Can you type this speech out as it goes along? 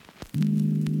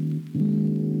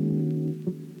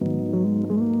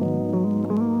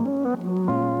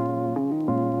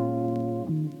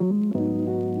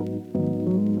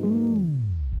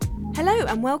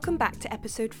and welcome back to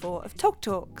episode 4 of Tog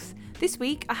Talks. This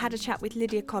week I had a chat with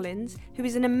Lydia Collins, who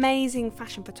is an amazing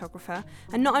fashion photographer,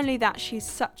 and not only that, she's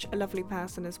such a lovely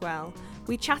person as well.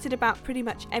 We chatted about pretty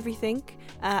much everything,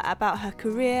 about her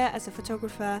career as a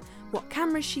photographer, what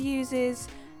cameras she uses,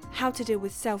 how to deal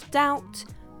with self-doubt,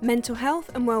 mental health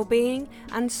and well-being,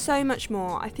 and so much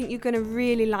more. I think you're going to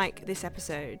really like this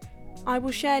episode. I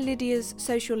will share Lydia's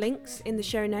social links in the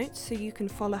show notes so you can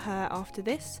follow her after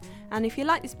this. And if you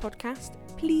like this podcast,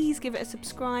 please give it a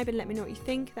subscribe and let me know what you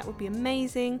think. That would be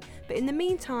amazing. But in the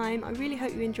meantime, I really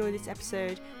hope you enjoy this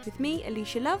episode with me,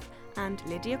 Alicia Love, and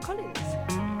Lydia Collins.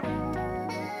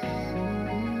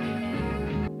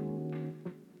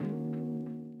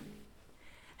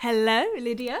 Hello,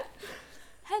 Lydia.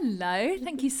 Hello,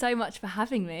 thank you so much for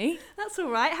having me. That's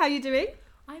all right. How are you doing?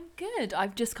 I'm good.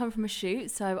 I've just come from a shoot,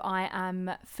 so I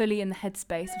am fully in the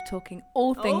headspace of talking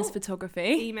all things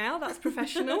photography. Email, that's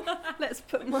professional. Let's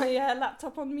put my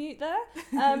laptop on mute there.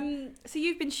 So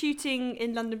you've been shooting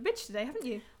in London Bridge today, haven't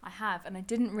you? I have, and I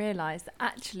didn't realise that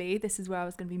actually this is where I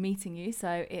was going to be meeting you,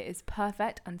 so it is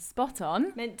perfect and spot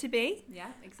on. Meant to be.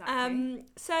 Yeah, exactly.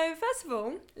 So first of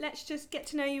all, let's just get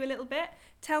to know you a little bit.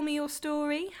 Tell me your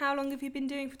story. How long have you been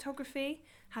doing photography?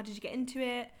 How did you get into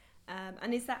it?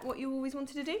 And is that what you always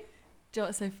wanted to do? Do you know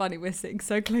what's so funny? We're sitting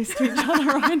so close to each other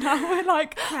right now. We're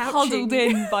like crouching, huddled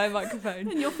in by a microphone.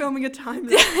 And you're filming a time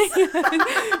lapse.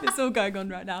 It's all going on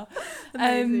right now. So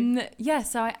I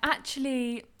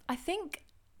think,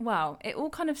 it all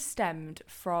kind of stemmed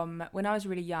from when I was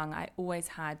really young. I always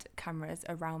had cameras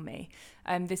around me.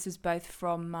 This was both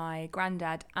from my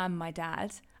granddad and my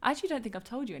dad. I actually don't think I've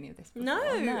told you any of this before. No,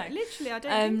 literally, I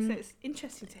don't think so. It's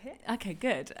interesting to hear. Okay,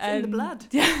 good. It's in the blood.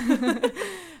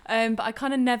 But I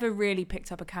kind of never really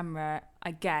picked up a camera, I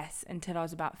guess, until I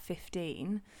was about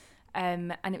 15.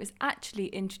 And it was actually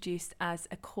introduced as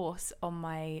a course on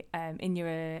my, in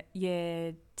year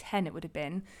 10 it would have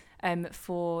been,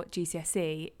 for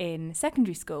GCSE in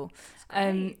secondary school.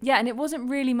 And it wasn't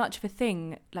really much of a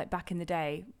thing like back in the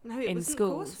day in schools. No, it wasn't a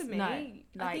course for me.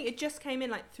 No, I think it just came in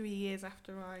like 3 years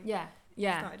after I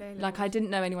started A-levels. Like I didn't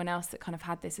know anyone else that kind of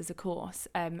had this as a course,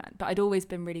 but I'd always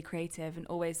been really creative and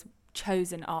always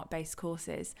chosen art-based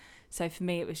courses. So for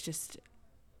me, it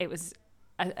was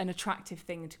an attractive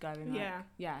thing to go and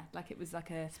it was like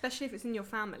a... Especially if it's in your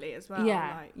family as well.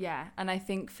 And I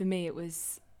think for me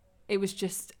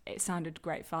it sounded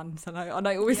great fun, so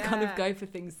I always kind of go for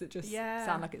things that just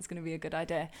sound like it's going to be a good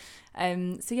idea.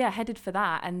 Headed for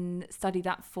that and studied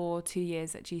that for 2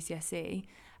 years at GCSE.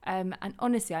 And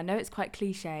honestly, I know it's quite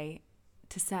cliche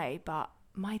to say, but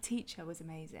my teacher was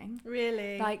amazing.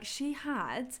 Really? Like, she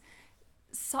had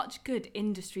such good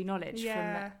industry knowledge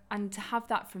and to have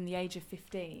that from the age of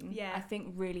 15 I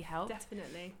think really helped.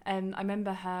 Definitely. I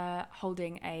remember her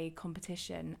holding a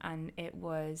competition, and it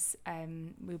was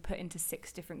we were put into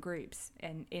 6 different groups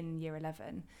in year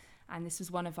 11, and this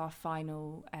was one of our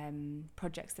final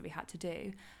projects that we had to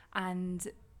do, and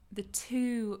the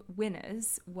 2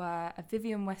 winners were a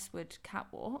Vivienne Westwood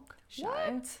catwalk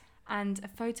show and a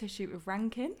photo shoot with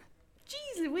Rankin.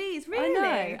 Jeez Louise, really? I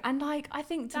know, and I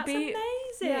think That's amazing.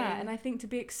 Yeah, and I think to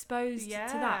be exposed to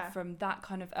that from that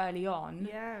kind of early on,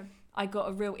 I got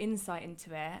a real insight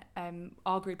into it.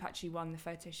 Our group actually won the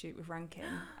photo shoot with Rankin.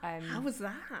 How was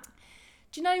that?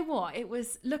 Do you know what? It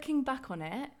was, looking back on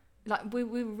it, like we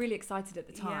were really excited at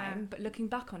the time, but looking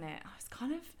back on it,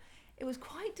 it was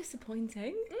quite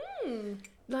disappointing.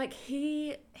 Like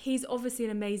he's obviously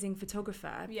an amazing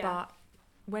photographer, but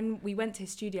when we went to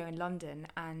his studio in London,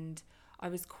 and I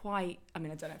was I don't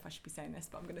know if I should be saying this,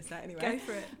 but I'm going to say it anyway. Go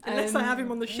for it. Unless I have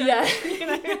him on the show. Yeah.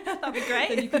 That'd be great.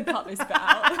 Then you can cut this bit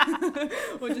out.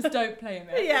 Or just don't play him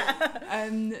in.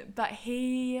 Yeah. But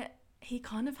he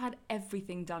kind of had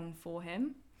everything done for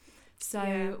him.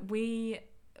 So we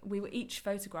were each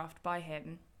photographed by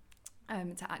him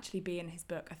to actually be in his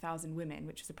book, 1,000 Women,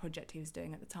 which was a project he was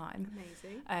doing at the time.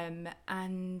 Amazing.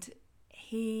 And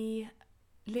he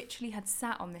literally had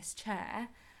sat on this chair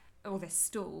or this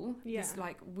stool, this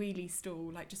like wheelie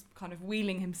stool, like just kind of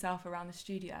wheeling himself around the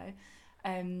studio,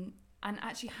 and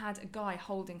actually had a guy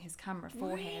holding his camera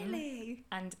for him,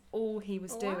 and all he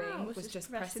was doing was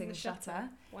just pressing the shutter.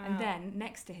 And then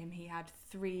next to him he had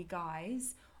 3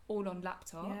 guys all on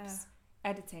laptops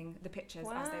editing the pictures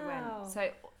as they went.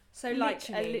 So like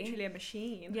literally a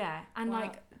machine. Yeah, and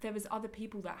like there was other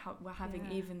people that were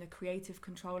having even the creative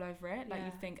control over it. Like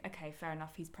you think, okay, fair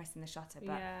enough, he's pressing the shutter,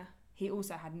 but he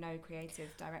also had no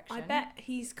creative direction. I bet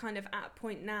he's kind of at a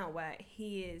point now where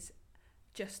he is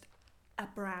just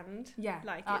a brand. Yeah,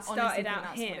 Like I it started honestly think out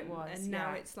that's what him, it was, and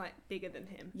now yeah. it's like bigger than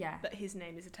him. Yeah. But his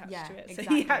name is attached Yeah, to it, so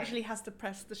exactly. he actually has to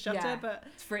press the shutter. Yeah. But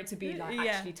For it to be like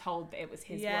Yeah. actually told that it was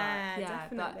his work. yeah, Yeah,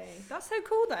 definitely. But That's so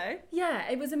cool, though. yeah,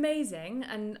 it was amazing,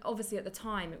 and obviously at the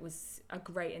time it was a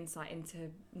great insight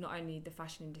into not only the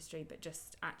fashion industry but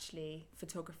just actually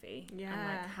photography and Yeah.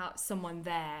 like how someone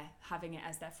there having it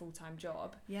as their full-time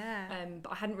job. Yeah.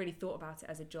 But I hadn't really thought about it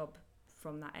as a job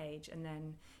from that age. And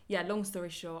then, yeah, long story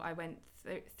short, I went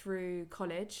through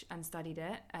college and studied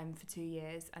it for 2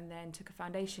 years, and then took a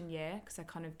foundation year because I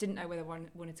kind of didn't know whether I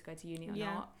wanted to go to uni or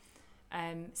not.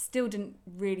 Still didn't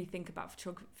really think about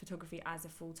photography as a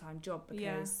full-time job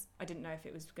because I didn't know if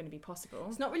it was going to be possible.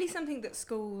 It's not really something that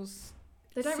schools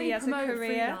They don't see really as a promote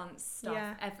career. freelance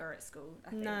stuff ever at school, I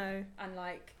think. No, And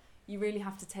like, you really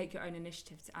have to take your own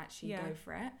initiative to actually go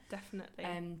for it. definitely.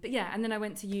 But yeah, and then I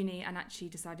went to uni and actually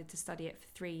decided to study it for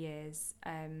 3 years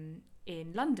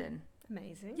in London.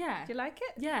 Amazing. Yeah. Do you like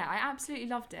it? Yeah, I absolutely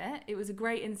loved it. It was a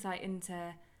great insight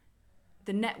into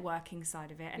the networking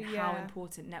side of it and how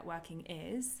important networking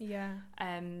is. Yeah.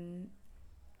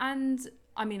 And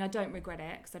I mean, I don't regret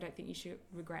it because I don't think you should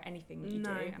regret anything that you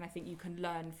No. do. And I think you can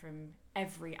learn from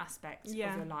every aspect of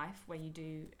your life where you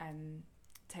do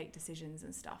take decisions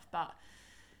and stuff. But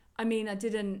I mean, I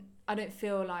don't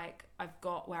feel like I've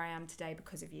got where I am today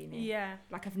because of uni. Yeah.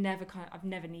 Like I've never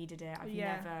needed it. I've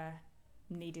never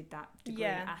needed that degree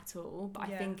at all. But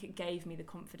I think it gave me the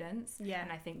confidence. Yeah.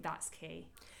 And I think that's key.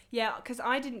 Yeah, because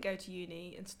I didn't go to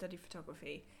uni and study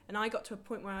photography, and I got to a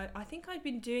point where I think I'd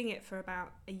been doing it for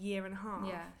about a year and a half.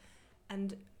 Yeah.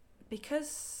 And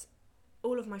because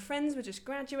all of my friends were just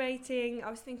graduating,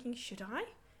 I was thinking,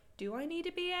 do I need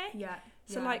a BA? Yeah.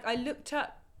 So like I looked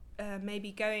up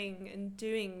maybe going and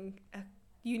doing a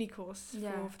uni course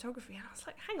for photography, and I was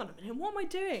like, hang on a minute, what am I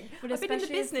doing? But I've been in the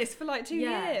business for like 2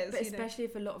 years. But especially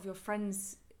if a lot of your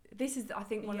friends, this is I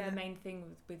think one of the main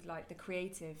things with like the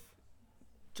creative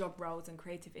job roles and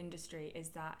creative industry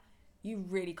is that you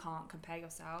really can't compare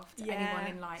yourself to anyone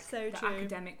in like the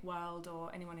academic world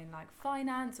or anyone in like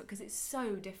finance, because it's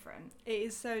so different. It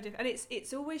is so different, and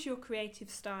it's always your creative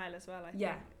style as well, I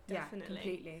think.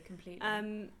 Definitely.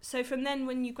 Completely. So from then,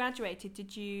 when you graduated,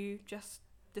 did you just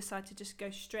decide to just go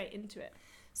straight into it?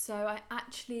 So I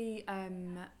actually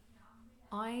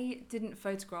I didn't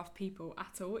photograph people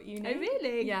at all at uni. Oh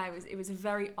really? Yeah, it was a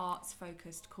very arts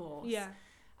focused course. Yeah.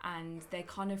 And they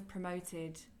kind of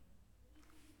promoted,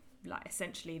 like,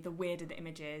 essentially the weirder the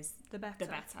image is, the better.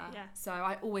 Yeah. So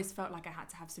I always felt like I had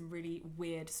to have some really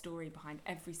weird story behind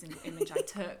every single image I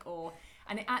took,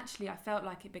 and I felt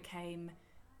like it became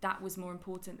that was more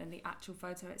important than the actual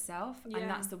photo itself. Yeah. And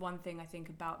that's the one thing I think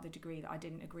about the degree that I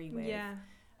didn't agree with. Yeah.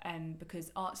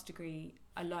 Because arts degree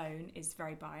alone is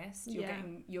very biased.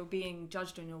 You're being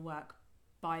judged on your work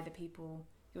by the people,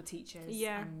 your teachers,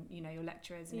 and your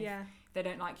lecturers, and if they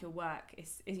don't like your work,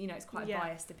 it's quite a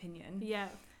biased opinion. Yeah.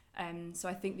 So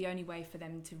I think the only way for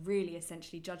them to really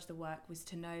essentially judge the work was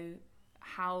to know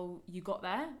how you got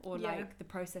there, or like the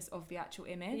process of the actual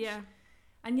image. Yeah.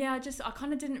 And I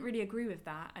kind of didn't really agree with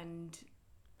that,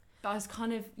 but I was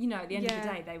kind of, at the end of the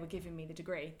day, they were giving me the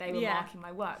degree. They were marking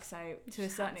my work, so to a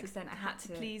certain extent I had to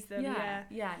please them.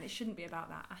 Yeah, and it shouldn't be about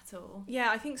that at all.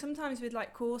 Yeah, I think sometimes with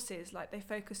like courses, like they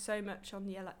focus so much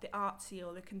on like the artsy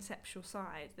or the conceptual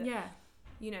side that,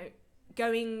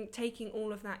 taking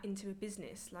all of that into a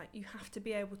business, like you have to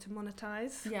be able to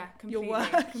monetize your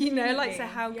work, so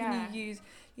how can you use,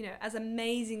 as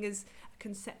amazing as a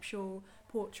conceptual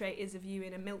portrait is of you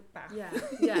in a milk bath.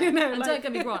 And don't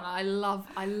get me wrong, I love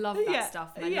that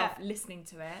stuff, and I love listening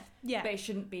to it, but it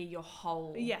shouldn't be your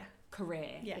whole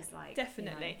career. It's like,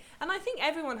 definitely. And I think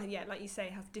everyone, like you say,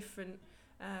 has different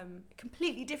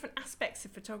completely different aspects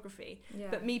of photography,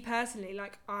 but me personally,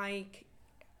 like I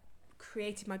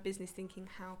created my business thinking,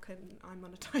 how can I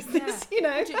monetize this? You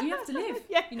have to live.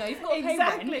 You've got to pay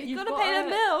rent. You've got to pay the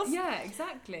bills.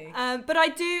 Exactly. But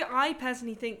I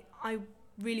personally think I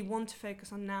really want to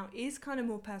focus on now is kind of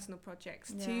more personal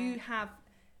projects, to have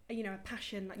a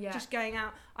passion, like just going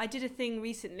out. I did a thing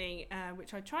recently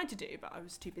which I tried to do, but I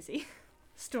was too busy.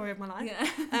 Story of my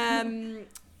life.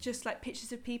 Just like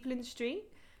pictures of people in the street,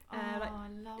 like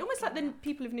almost like the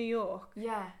people of New York.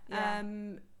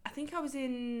 I think I was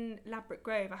in Ladbroke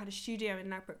Grove. I had a studio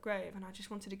in Ladbroke Grove, and I just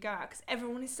wanted to go out because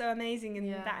everyone is so amazing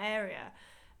in that area,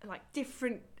 like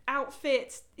different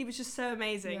outfits. It was just so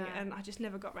amazing, and I just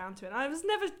never got round to it. I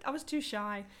was too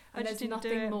shy. And there's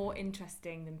nothing more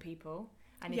interesting than people,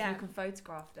 and if you can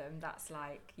photograph them, that's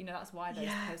like, that's why those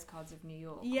postcards of New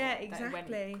York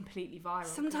went completely viral.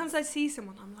 Sometimes I see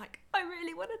someone, I'm like, I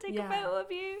really want to take a photo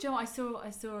of you. Do you know what? I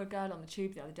saw a girl on the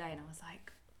tube the other day, and I was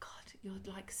like, God,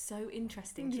 you're like so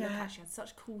interesting to look at. She had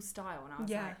such cool style, and I was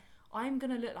like, I'm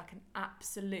gonna look like an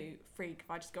absolute freak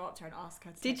if I just go up to her and ask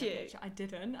her to take a picture. I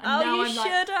didn't. And now you I'm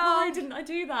like, why didn't I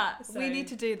do that? So, we need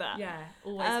to do that. Yeah,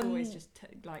 always just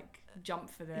like jump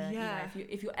for the. You know,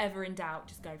 if you're ever in doubt,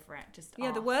 just go for it. Just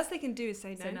ask. The worst they can do is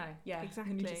say no. Say no. Yeah,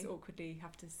 exactly. And you just awkwardly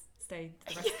have to stay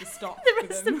the rest of the stop. The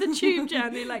rest of the tube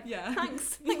journey, like,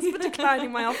 thanks for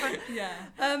declining my offer.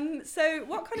 So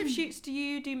what kind of shoots do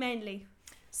you do mainly?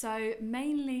 So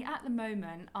mainly at the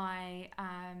moment, I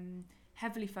am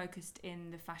heavily focused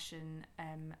in the fashion,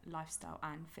 lifestyle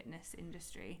and fitness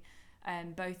industry,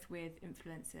 both with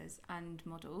influencers and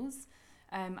models.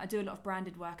 I do a lot of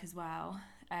branded work as well.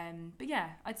 But yeah,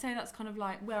 I'd say that's kind of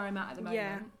like where I'm at the moment.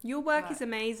 Yeah, your work is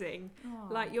amazing.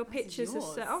 Like your pictures are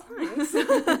so... Oh, thanks.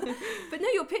 But no,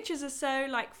 your pictures are so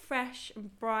like fresh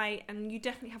and bright, and you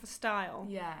definitely have a style.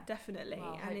 Yeah, definitely.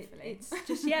 Well, and it's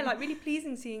just like really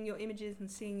pleasing seeing your images and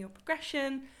seeing your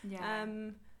progression. Yeah.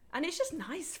 And it's just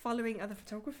nice following other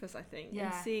photographers, I think,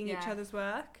 and seeing each other's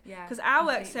work. Yeah, because our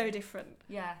work's so different.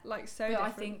 Yeah, like so different.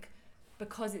 I think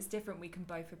because it's different, we can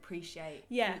both appreciate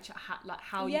like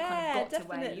how you kind of got to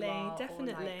where you are.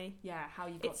 Definitely. Or like, how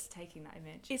you got to taking that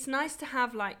image. It's nice to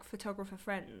have like photographer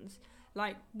friends.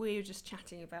 Like we were just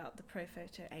chatting about the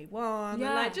Profoto A1. Yeah, and,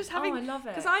 like, just having. I love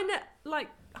it. Because I like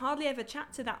hardly ever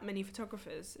chat to that many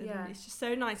photographers, and it's just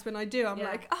so nice when I do. I'm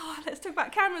like, let's talk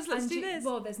about cameras. Let's do this.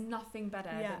 Well, there's nothing better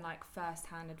than like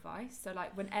first-hand advice. So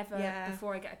like whenever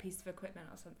before I get a piece of equipment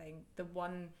or something, the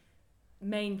one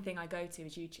main thing I go to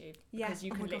is YouTube, because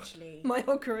you can literally my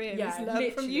whole career is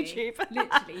learned from YouTube.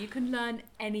 Literally, you can learn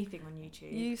anything on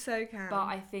YouTube. You so can. But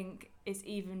I think it's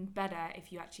even better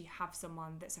if you actually have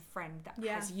someone that's a friend that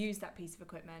has used that piece of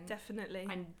equipment. Definitely.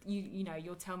 And you know,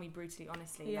 you'll tell me brutally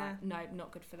honestly, like, no,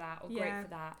 not good for that, or great for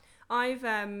that. I've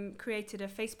created a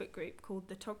Facebook group called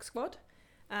the Tog Squad,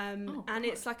 and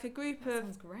it's like a group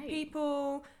of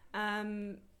people.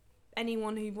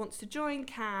 Anyone who wants to join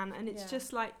can, and it's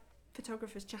just like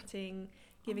photographers chatting,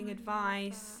 giving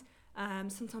advice.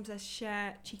 Sometimes there's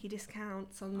cheeky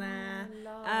discounts on there.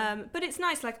 But it's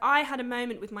nice. Like I had a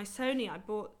moment with my Sony. I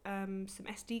bought some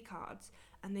SD cards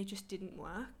and they just didn't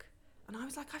work. And I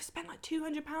was like, I've spent like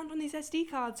 £200 on these SD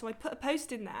cards. So I put a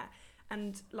post in there,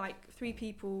 and like 3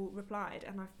 people replied,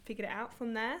 and I figured it out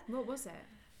from there. What was it?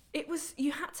 It was,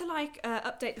 you had to like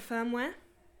update the firmware,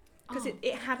 because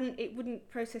it wouldn't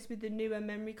process with the newer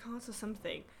memory cards or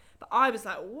something. But I was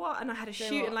like, what? And I had a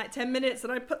shoot in like 10 minutes,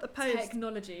 and I put the post.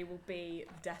 Technology will be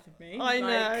the death of me. I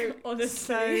know.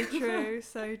 Honestly. So true,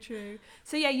 so true.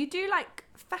 So yeah, you do like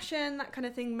fashion, that kind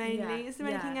of thing mainly. Is there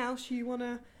anything else you want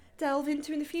to delve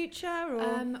into in the future?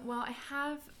 Or? Well, I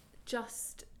have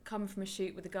just come from a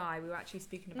shoot with a guy. We were actually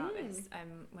speaking about this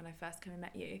when I first came and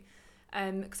met you.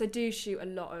 Because I do shoot a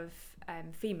lot of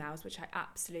females, which I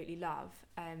absolutely love,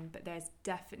 but there's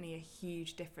definitely a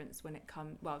huge difference when it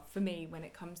comes, well, for me, when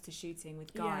it comes to shooting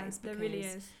with guys, there really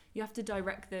is. You have to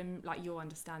direct them, like you'll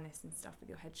understand this and stuff with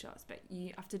your headshots, but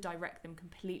you have to direct them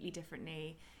completely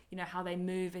differently. You know, how they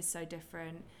move is so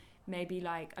different. Maybe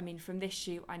like, I mean, from this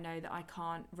shoot, I know that I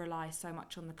can't rely so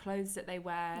much on the clothes that they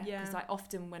wear, because like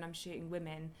often when I'm shooting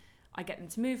women, I get them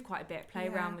to move quite a bit, play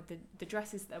around with the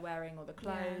dresses that they're wearing or the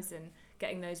clothes, and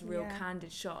getting those real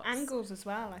candid shots. Angles as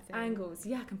well, I think. Angles,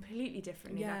 completely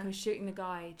differently. Like I was shooting the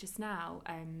guy just now,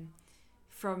 I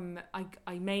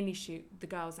mainly shoot the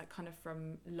girls like kind of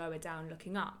from lower down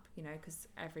looking up, you know, because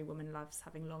every woman loves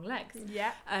having long legs.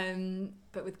 Yeah.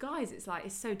 But with guys, it's like,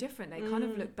 it's so different. They kind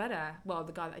of look better. Well,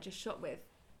 the guy that I just shot with,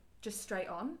 just straight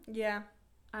on. Yeah.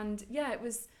 And it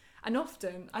was... And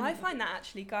often... I find that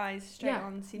actually guys straight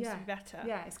on seems to be better.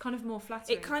 Yeah, it's kind of more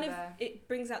flattering. It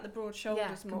brings out the broad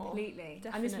shoulders more. Completely.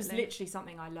 Definitely. And this was literally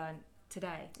something I learned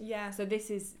today. Yeah. So this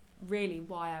is really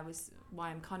why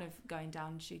I'm kind of going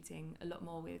down shooting a lot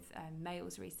more with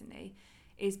males recently,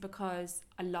 is because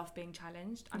I love being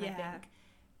challenged. And I think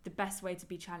the best way to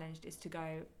be challenged is to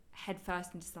go head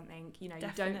first into something, you know, you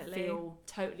don't feel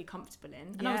totally comfortable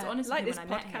in. And I was honest like with him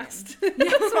when I met him.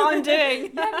 That's what I'm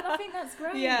doing. But I think that's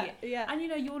great. Yeah. And you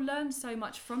know, you'll learn so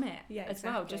much from it as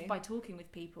well, just by talking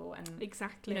with people, and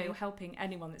you know, you're helping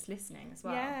anyone that's listening as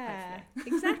well. Yeah,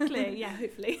 hopefully. Exactly. Yeah,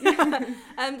 hopefully.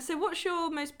 So what's your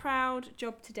most proud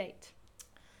job to date?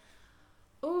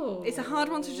 Oh, it's a hard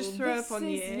one to just throw up on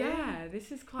you. Yeah,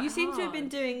 this is quite You seem to have been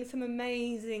doing some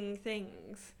amazing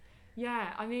things.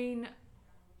 Yeah, I mean,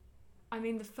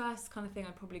 the first kind of thing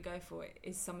I'd probably go for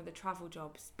is some of the travel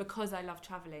jobs, because I love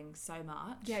travelling so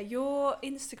much. Yeah, your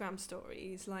Instagram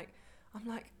stories, like, I'm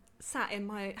like sat in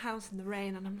my house in the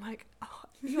rain, and I'm like, oh,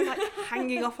 You're like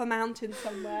hanging off a mountain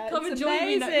somewhere. Come it's and join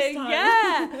me amazing. next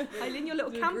time. Yeah, in your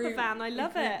little The camper group- van. I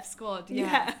love it. Squad.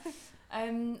 Yeah.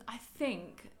 I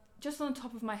think just on the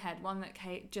top of my head, one that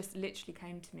just literally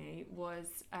came to me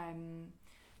was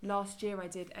last year I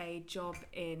did a job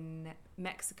in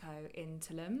Mexico in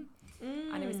Tulum,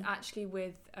 and it was actually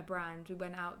with a brand. We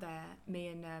went out there, me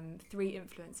and 3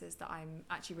 influencers that I'm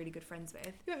actually really good friends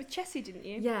with. You went with Chessie, didn't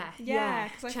you? Yeah,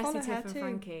 because I Chessie, follow her Tiff and too.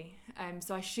 Frankie.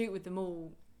 So I shoot with them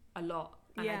all a lot,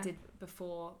 and Yeah. I did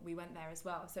before we went there as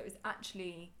well. So it was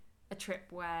actually a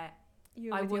trip where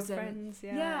You were I with wasn't- your friends.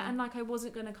 yeah, and like I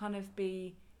wasn't going to kind of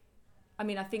be, I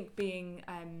mean, I think being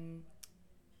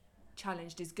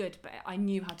challenged is good, but I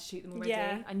knew how to shoot them already.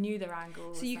 Yeah. I knew their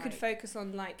angles. so you could like- focus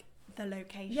on like the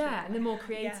location. yeah, and the more Yeah.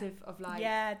 creative of like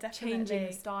Yeah, definitely. changing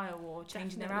the style or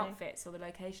changing their Definitely. outfits or the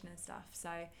location and stuff. So,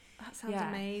 That sounds Yeah.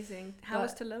 amazing. How But-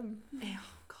 was Tulum?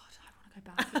 oh god, I want to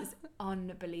go back. It was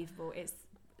unbelievable. It's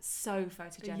so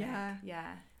photogenic.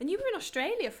 Yeah. And you were in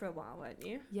Australia for a while, weren't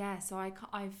you? Yeah, so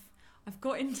I've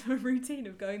got into a routine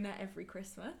of going there every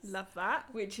Christmas, Love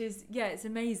that. which is it's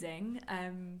amazing.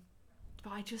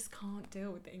 But I just can't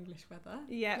deal with the English weather.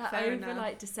 Yeah, Like, fair over enough.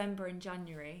 like December and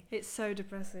January. It's so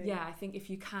depressing. Yeah, I think if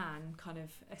you can kind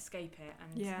of escape it,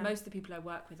 and Yeah. most of the people I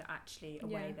work with are actually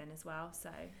away Yeah. then as well.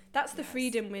 So That's the Yes.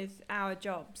 freedom with our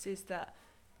jobs, is that,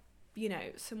 you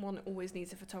know, someone always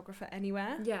needs a photographer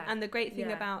anywhere. Yeah. And the great thing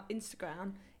Yeah. about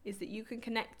Instagram is that you can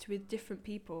connect with different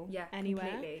people anywhere.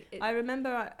 completely. I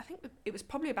remember, I think it was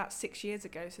probably about 6 years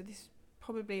ago, so this is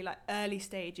probably like early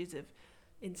stages of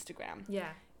Instagram.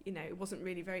 yeah, You know, it wasn't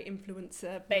really very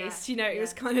influencer based, Yeah, you know, it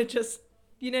was yeah. kind of just,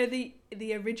 you know, the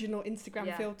original Instagram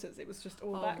Yeah. filters, it was just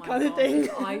all oh that my kind of God. thing.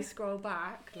 I scroll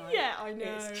back. Like, Yeah, I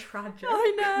know. It's tragic.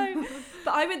 I know.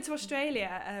 But I went to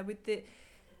Australia with the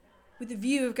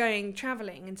view of going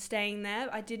travelling and staying there.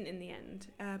 I didn't in the end,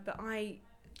 but I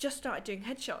just started doing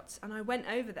headshots, and I went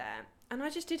over there and I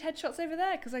just did headshots over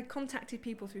there because I contacted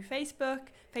people through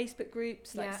Facebook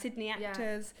groups like Yeah, Sydney yeah.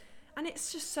 Actors. And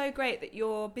it's just so great that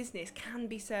your business can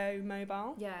be so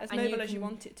mobile, Yeah, as and you mobile as you can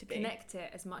want it to be. Connect it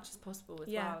as much as possible as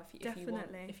Yeah, well if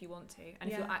definitely. you want to, and if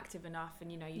Yeah. you're active enough and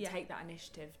you know you Yeah. take that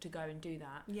initiative to go and do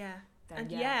that, Yeah, then and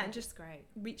I yeah, think and it's just great.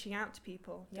 reaching out to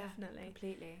people, Yeah, definitely.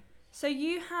 completely. So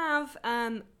you have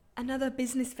another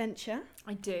business venture.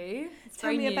 I do. It's Tell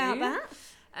very me about new.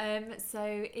 that. So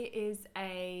it is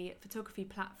a photography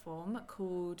platform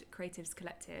called Creatives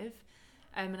Collective.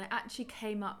 And I actually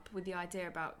came up with the idea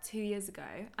about 2 years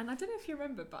ago. And I don't know if you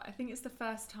remember, but I think it's the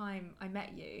first time I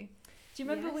met you. Do you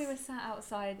remember we Yes. were sat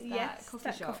outside that, Yes, coffee,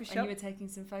 that shop coffee and shop. you were taking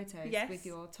some photos Yes. with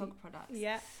your TOG products?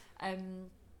 Yeah.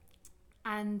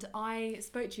 And I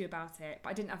spoke to you about it, but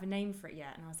I didn't have a name for it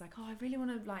yet. And I was like, oh, I really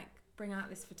want to like bring out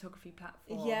this photography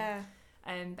platform. Yeah.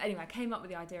 But anyway, I came up with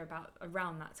the idea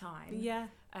around that time. Yeah.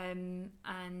 And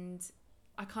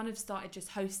I kind of started just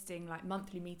hosting like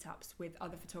monthly meetups with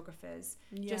other photographers,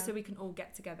 just so we can all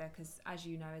get together. Because as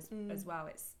you know, as well,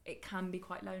 it can be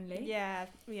quite lonely. Yeah.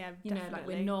 Yeah. You know, like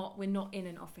definitely. we're not in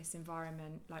an office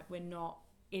environment. Like we're not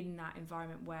in that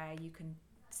environment where you can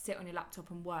sit on your laptop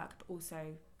and work, but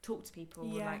also talk to people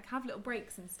and Yeah. like have little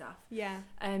breaks and stuff. Yeah.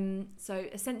 So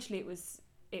essentially,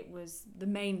 it was the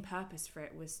main purpose for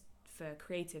it was for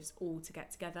creatives all to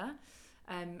get together.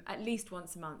 At least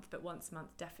once a month, but once a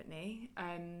month definitely.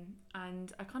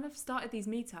 And I kind of started these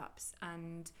meetups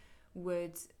and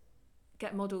would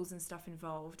get models and stuff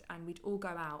involved, and we'd all go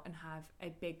out and have a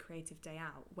big creative day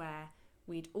out where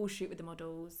we'd all shoot with the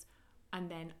models, and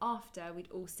then after we'd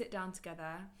all sit down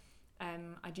together.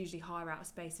 I'd usually hire out a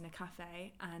space in a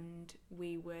cafe and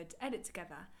we would edit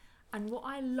together. And what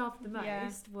I loved the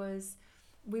most was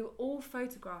we were all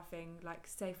photographing, like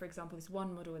say for example this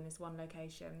one model in this one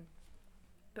location,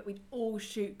 but we'd all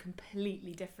shoot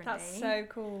completely differently. That's so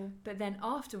cool. But then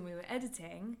after when we were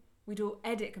editing, we'd all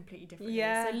edit completely differently.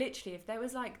 Yeah. So literally, if there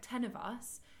was like 10 of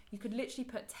us, you could literally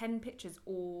put 10 pictures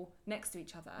all next to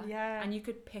each other. Yeah. And you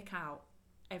could pick out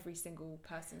every single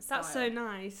person's style. That's so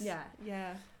nice. Yeah.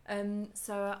 Yeah.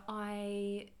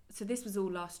 So this was all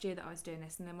last year that I was doing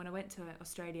this, and then when I went to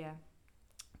Australia,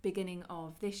 beginning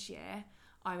of this year,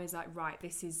 I was like, right,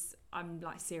 I'm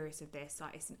like serious with this.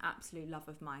 Like, it's an absolute love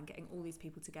of mine, getting all these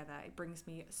people together. It brings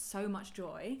me so much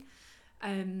joy.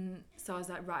 So I was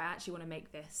like, right, I actually want to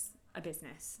make this a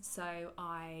business. So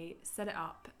I set it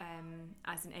up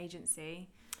as an agency.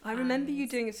 I remember you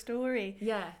doing a story.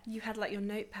 Yeah. You had like your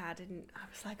notepad, and I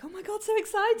was like, oh my God, so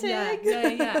exciting.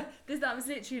 Yeah. That was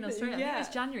literally in Australia. I think it Yeah. was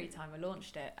January time I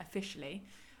launched it officially.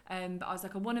 But I was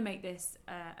like, I want to make this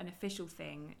an official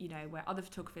thing, you know, where other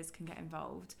photographers can get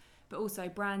involved, but also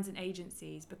brands and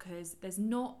agencies, because there's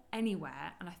not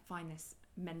anywhere, and I find this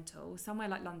mental. Somewhere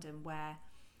like London, where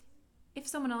if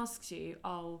someone asks you,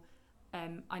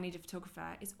 I need a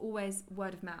photographer, it's always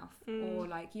word of mouth. Or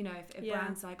like, you know, if a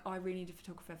brand's like, I really need a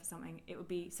photographer for something, it would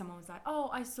be someone was like, oh,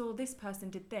 I saw this person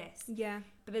did this. Yeah.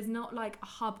 But there's not like a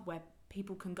hub where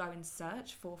people can go and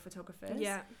search for photographers.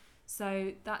 Yeah.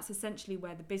 So that's essentially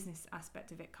where the business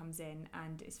aspect of it comes in,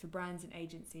 and it's for brands and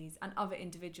agencies and other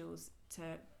individuals to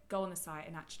go on the site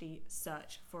and actually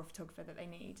search for a photographer that they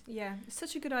need. Yeah, it's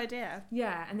such a good idea.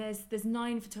 Yeah, and there's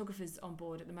 9 photographers on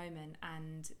board at the moment,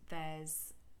 and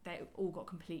they've all got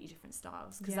completely different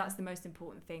styles, because that's the most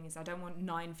important thing. Is I don't want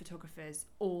 9 photographers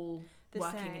all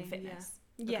working in fitness,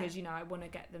 because you know, I want to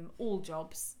get them all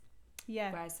jobs.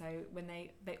 Yeah. Where so when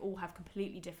they all have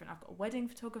completely different. I've got a wedding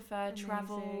photographer,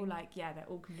 travel, like they're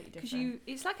all completely different. Because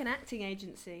it's like an acting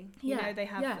agency. You know, they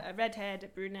have a redhead, a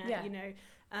brunette. You know,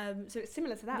 so it's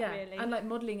similar to that really. And like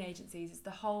modelling agencies, it's the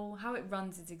whole how it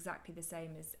runs is exactly the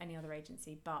same as any other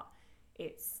agency, but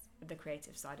it's the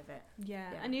creative side of it. Yeah,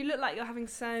 and you look like you're having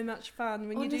so much fun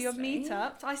when you do your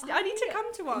meetups. I need to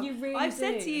come to one. You really I've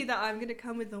said to you that I'm going to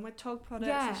come with all my TOG products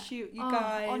and shoot you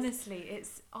guys. Honestly,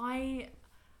 I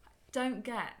don't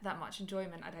get that much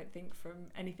enjoyment, I don't think, from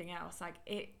anything else. Like,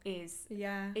 it is,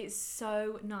 it's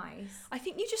so nice. I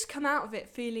think you just come out of it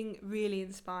feeling really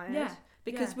inspired.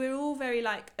 Because we're all very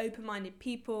like open-minded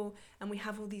people, and we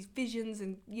have all these visions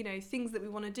and, you know, things that we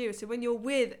want to do. So when you're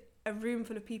with a room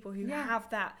full of people who have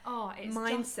that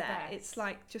mindset, it's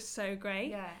like just so great.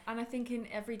 Yeah, and I think in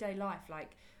everyday life,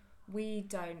 like, we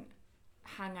don't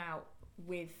hang out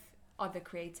with other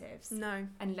creatives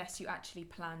unless you actually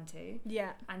plan to.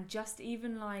 And just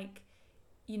even like,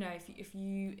 you know, if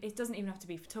you it doesn't even have to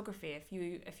be photography.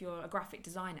 If you're a graphic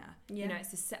designer, you know,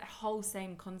 it's the whole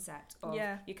same concept of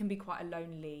it can be quite a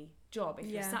lonely job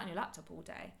if you're sat on your laptop all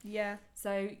day.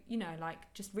 So, you know, like,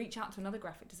 just reach out to another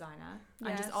graphic designer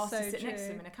and just ask to sit next to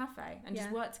them in a cafe and just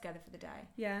work together for the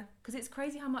day. Because it's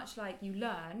crazy how much like you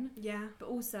learn, but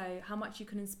also how much you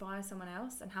can inspire someone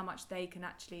else and how much they can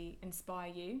actually inspire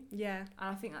you. And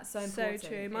I think that's so important. So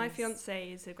true. My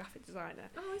fiance is a graphic designer.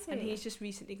 Oh, is he? And he's just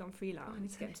recently gone freelance. I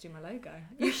need to get him to do my logo.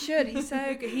 You should. He's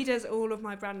so good. He does all of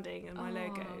my branding and my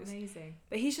logos. Amazing.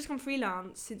 But he's just gone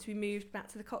freelance since we moved back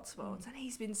to the Cotswolds, and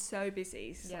he's been so busy.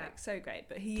 It's like so great,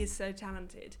 but he is so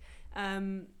talented.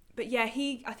 But yeah,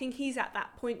 I think he's at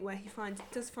that point where he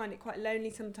does find it quite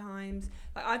lonely sometimes.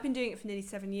 Like, I've been doing it for nearly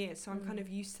 7 years, so I'm kind of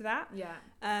used to that.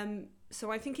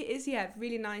 So I think it is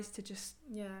really nice to just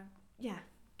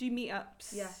do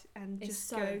meetups and it's just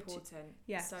so go important.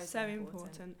 So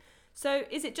important. So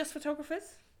is it just photographers?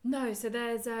 No, so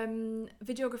there's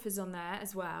videographers on there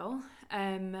as well,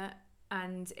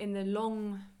 and in the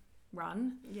long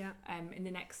run, in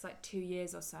the next like 2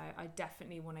 years or so, I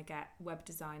definitely want to get web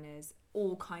designers,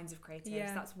 all kinds of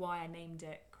creatives. That's why I named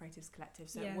it Creatives Collective.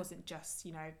 So it wasn't just,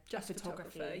 you know, just a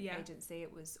photography agency,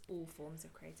 it was all forms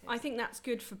of creative. I think that's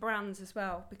good for brands as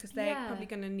well, because they're probably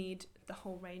going to need the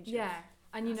whole range of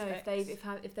and you aspects.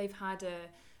 know, if they've had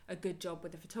a good job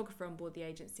with a photographer on board the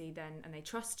agency, then, and they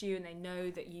trust you and they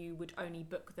know that you would only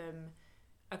book them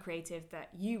a creative that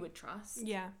you would trust,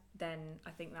 then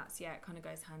I think that's it kind of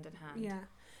goes hand in hand.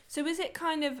 So is it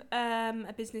kind of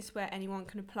a business where anyone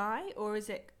can apply, or is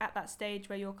it at that stage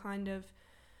where you're kind of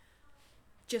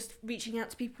just reaching out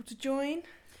to people to join?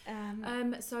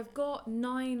 So I've got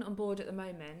 9 on board at the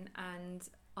moment, and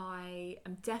I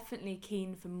am definitely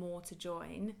keen for more to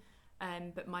join,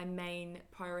 but my main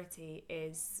priority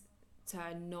is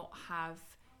to not have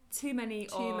too many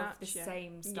of the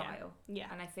same style.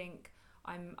 And I think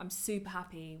I'm super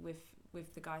happy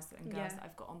with the guys and girls that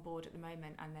I've got on board at the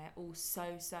moment, and they're all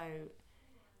so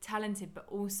talented, but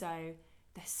also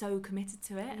they're so committed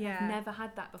to it. And I've never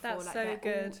had that before. That's like, so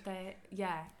good.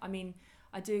 I mean,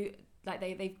 I do, like,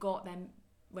 they've got them.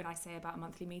 When I say about a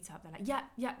monthly meetup, they're like,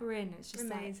 yeah, we're in. It's just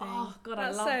amazing. Like, oh God,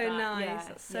 that's I love that. So nice.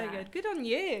 That's so good. Good on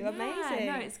you. Amazing.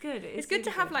 No, it's good. It's good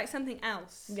to have like something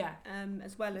else.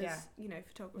 As well as you know,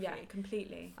 photography. Yeah,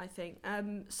 completely. I think.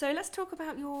 So let's talk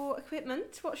about your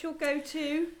equipment. What's your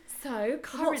go-to? So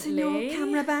currently, what's in your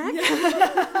camera bag?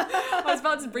 I was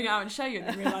about to bring it out and show you, and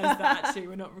then realised that actually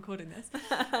we're not recording this.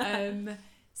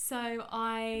 So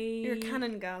you're a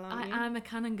Canon girl, aren't you? I am a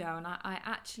Canon girl, and I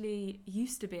actually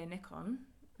used to be a Nikon.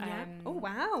 Oh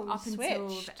wow! Up until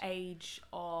the age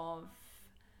of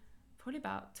probably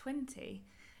about 20,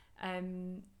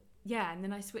 and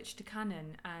then I switched to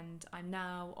Canon, and I'm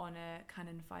now on a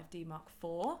Canon 5D Mark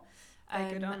IV. They're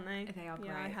good, aren't they? They are great.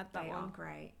 Yeah, I had that they one. Are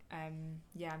great.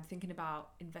 Yeah, I'm thinking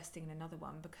about investing in another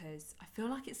one because I feel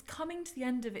like it's coming to the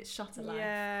end of its shutter life.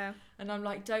 Yeah. And I'm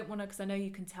like, don't want to, because I know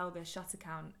you can tell the shutter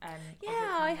count. Yeah,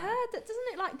 I heard that. Doesn't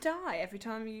it like die every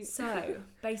time you? So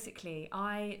basically,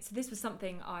 so this was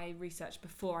something I researched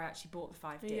before I actually bought the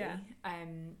 5D. Yeah.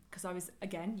 Because I was,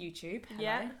 again, YouTube. Hello,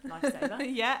 Yeah.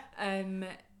 Lifesaver. Yeah.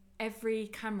 Every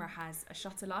camera has a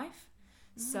shutter life.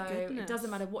 So it doesn't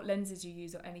matter what lenses you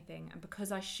use or anything, and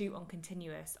because I shoot on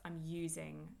continuous, I'm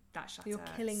using that shutter. You're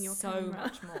killing your so camera.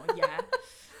 much more, yeah.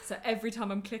 So every time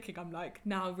I'm clicking, I'm like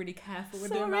now really careful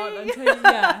with the Sorry. amount I'm taking.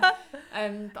 Yeah.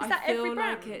 But Is that I feel every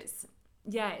brand? like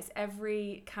it's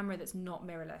every camera that's not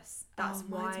mirrorless. That's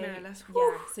mine's why mirrorless.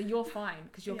 Yeah. So you're fine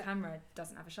because your Yeah. camera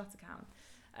doesn't have a shutter count.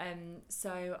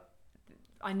 So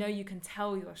I know you can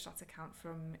tell your shutter count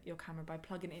from your camera by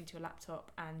plugging it into your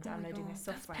laptop and downloading this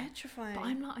software. That's petrifying. But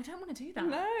I'm like, I don't want to do that.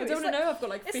 No, I it's don't want to like- know I've got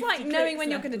like 50 It's like knowing clicks when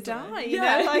you're left going to or something. die.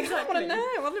 Yeah, You know, like exactly. I want to know.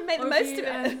 I want to make the Or most of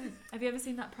it. have you ever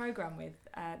seen that program with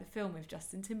the film with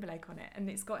Justin Timberlake on it, and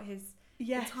it's got his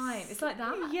Yes. the time? It's like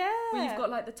that. Yeah. Where you've got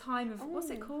like the time of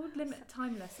what's it Oh. called?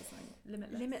 Timeless or something.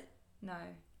 Limitless. No.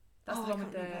 That's Oh, the I one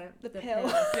with can't remember. the The pill.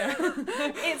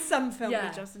 Yeah. It's some film Yeah.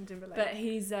 with Justin Timberlake. But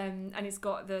he's and it's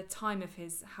got the time of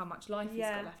his how much life he's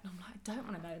Yeah. got left, and I'm like, I don't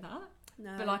want to know that.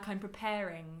 no. But like I'm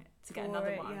preparing to get For another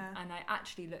it, one, yeah. and I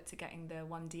actually looked at getting the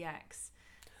 1DX.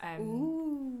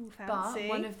 Ooh, fancy. But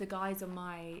one of the guys on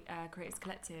my Creators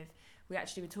Collective, we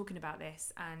actually were talking about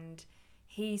this, and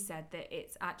he said that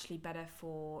it's actually better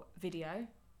for video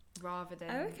rather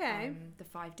than the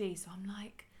 5D. So I'm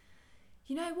like,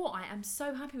 you know what? I am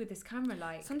so happy with this camera.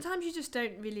 Like Sometimes you just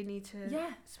don't really need to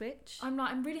switch.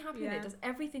 I'm really happy with it. Yeah. It does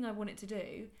everything I want it to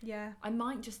do. Yeah. I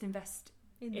might just invest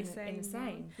In the same.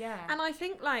 one. Yeah. And I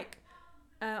think like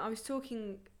I was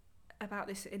talking about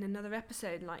this in another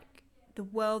episode, like the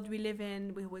world we live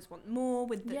in, we always want more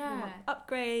we want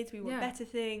upgrades, we want better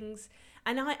things.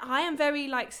 And I am very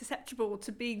like susceptible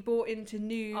to being bought into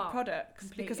new products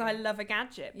because I love a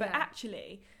gadget. But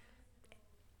actually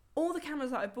all the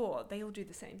cameras that I bought, they all do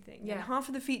the same thing. Yeah. And half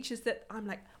of the features that I'm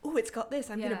like, oh, it's got this,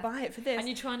 I'm going to buy it for this. And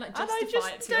you try and like And I justify just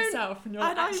it to don't- yourself, and you're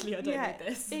like, actually, I don't yeah, need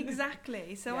this.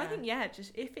 Exactly. So I Yeah. think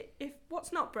just if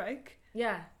what's not broke,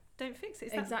 Yeah. don't fix it.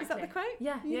 Is Exactly. that the quote?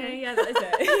 Yeah, Yeah. that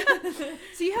is it.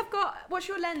 So you have got, what's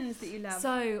your lens that you love?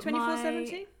 So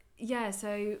 24-70? Yeah,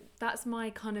 so that's my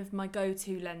kind of my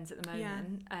go-to lens at the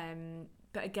moment.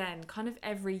 But again, kind of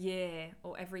every year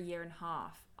or every year and a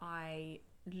half, I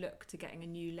look to getting a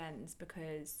new lens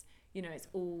because, you know, it's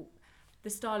all the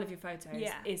style of your photos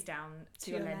is down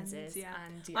to your lenses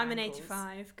and your I'm an angles.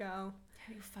 85 girl.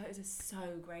 Your photos are so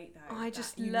great though. I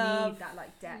just you love need that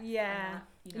like depth. Yeah. and that,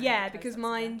 you know, Yeah, that because close-ups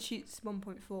mine of shoots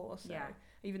 1.4, so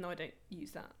even though I don't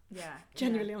use that. that. Yeah.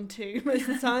 Generally on 2 most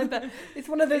of the time, but it's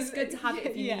one of those. It's good to have it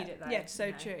if you need it though. Yeah, so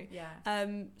you know? true. Yeah.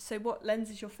 So what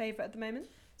lens is your favourite at the moment?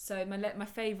 So my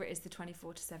favourite is the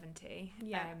 24-70.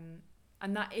 Yeah.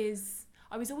 And that is,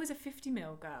 I was always a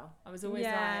 50mm girl. I was always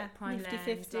like prime nifty lens,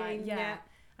 50, like, yeah.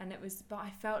 And it was, but I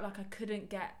felt like I couldn't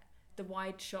get the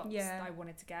wide shots that I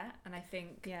wanted to get, and I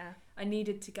think I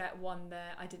needed to get one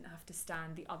that I didn't have to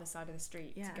stand the other side of the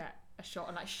street to get a shot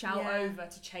and like shout over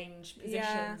to change positions.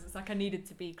 Yeah. It's like I needed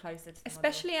to be closer to the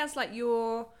Especially as like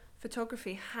your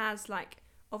photography has like,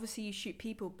 obviously you shoot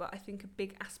people, but I think a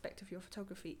big aspect of your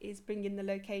photography is bringing the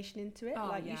location into it.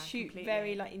 Oh, you shoot completely.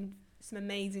 very like in some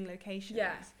amazing locations.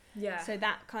 Yeah. So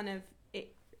that kind of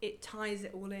it ties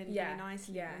it all in really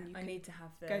nicely. Yeah. And you I can need to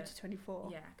have the go to 24.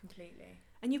 Yeah, completely.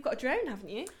 And you've got a drone, haven't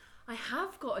you? I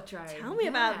have got a drone. Tell me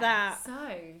about that.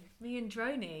 So, me and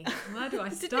Droney, where do I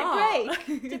Did start? it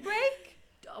break? Did it break?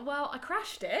 Well, I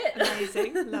crashed it.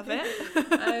 Amazing, love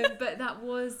it. But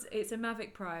it's a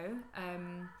Mavic Pro,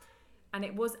 and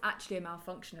it was actually a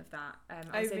malfunction of that.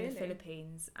 I was in the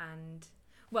Philippines, and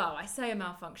well, I say a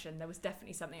malfunction. There was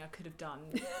definitely something I could have done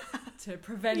to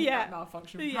prevent that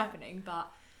malfunction from happening,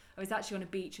 but I was actually on a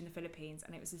beach in the Philippines,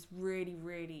 and it was this really,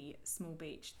 really small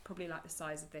beach, probably like the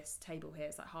size of this table here.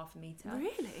 It's like 1/2 meter.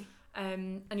 Really?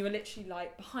 And you were literally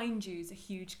like, behind you is a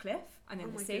huge cliff, and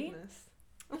then the sea. Goodness.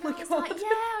 Oh And my I was god. like,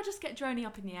 I'll just get Droney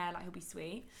up in the air, like he'll be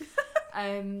sweet.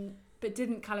 But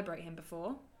didn't calibrate him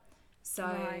before. So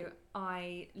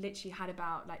I literally had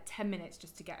about like 10 minutes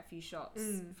just to get a few shots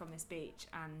from this beach.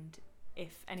 And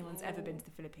if anyone's ever been to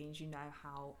the Philippines, you know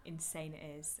how insane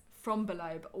it is. From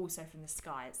below, but also from the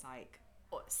sky. It's like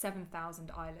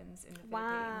 7,000 islands in the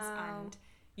Philippines. And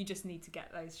you just need to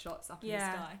get those shots up in the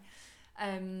sky.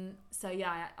 So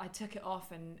I took it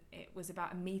off, and it was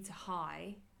about 1 meter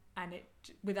high. And it,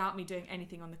 without me doing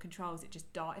anything on the controls, it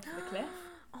just darted for the cliff.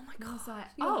 Oh my And I god. was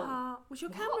like, Was your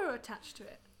camera attached to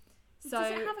it? So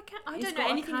does it have a camera? I it's don't got know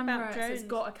a anything camera, about drones. So it's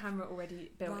got a camera already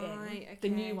built in. Right, The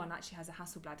okay. new one actually has a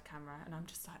Hasselblad camera, and I'm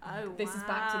just like, Oh, this is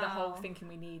back to the whole wow. thinking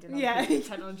we need Yeah. another piece of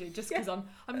technology just because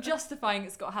I'm justifying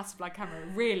it's got a Hasselblad camera.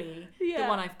 Really, Yeah. the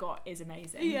one I've got is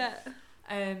amazing. Yeah.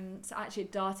 So actually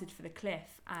it darted for the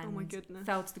cliff and Oh my goodness.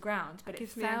 fell to the ground, but That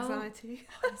gives it me fell. anxiety.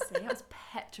 Honestly, I was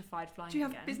petrified flying Do you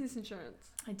have again. business insurance?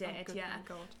 I did, Oh, good, yeah. thank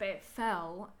God. But it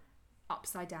fell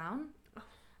upside down.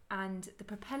 And the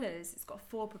propellers, it's got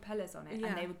 4 propellers on it, Yeah.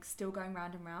 and they were still going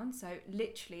round and round. So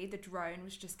literally, the drone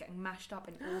was just getting mashed up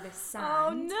in all this sand. Oh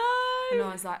no! And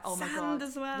I was like, oh my god. Sand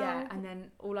as well. Yeah, and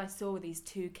then all I saw were these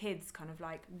 2 kids kind of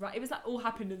like, it was like all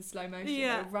happened in slow motion.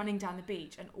 Yeah. They were running down the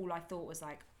beach, and all I thought was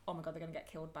like, oh my god, they're going to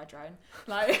get killed by a drone.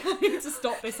 Like, I need to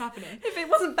stop this happening. If it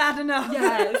wasn't bad enough.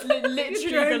 Yeah, it's literally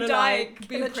Drone going to dying, like be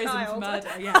kill in a prison for child. murder.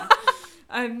 Yeah.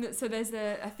 So there's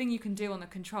a thing you can do on the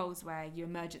controls where you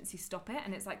emergency stop it,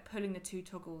 and it's like pulling the 2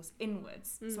 toggles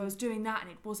inwards. So I was doing that, and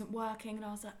it wasn't working, and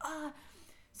I was like, ah.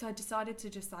 So I decided to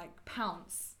just like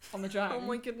pounce on the drone. Oh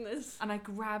my goodness. And I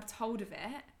grabbed hold of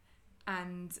it,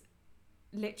 and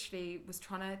literally was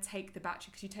trying to take the battery,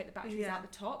 because you take the batteries Yeah. out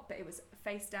the top, but it was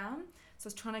face down. So I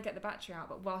was trying to get the battery out,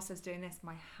 but whilst I was doing this,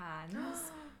 my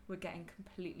hands were getting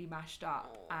completely mashed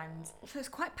up, and So it's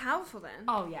quite powerful then.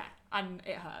 oh yeah, and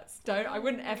it hurts. I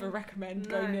wouldn't ever recommend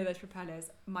No. going near those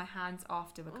propellers. My hands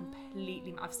after were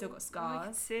completely. I've still got I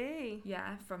can scars. see.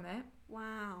 Yeah, from it.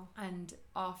 Wow. And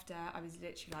after, I was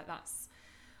literally like,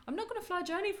 I'm not going to fly a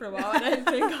journey for a while. I don't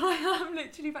think I am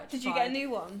literally petrified. Did you get a new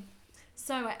one?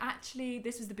 So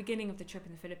this was the beginning of the trip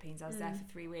in the Philippines. I was there for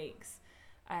 3 weeks.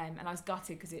 And I was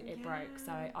gutted because it broke,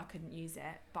 so I couldn't use it.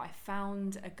 But I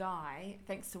found a guy,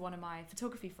 thanks to one of my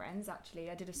photography friends,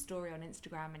 actually. I did a story on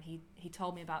Instagram, and he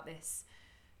told me about this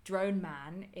drone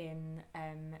man in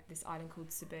this island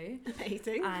called Cebu.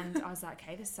 Amazing. And I was like,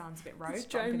 okay, this sounds a bit rogue, This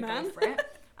but I'm drone going to go for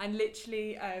it. And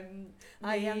literally...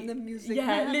 I am the music Yeah,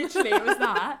 man. literally, it was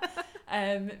that.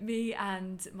 Me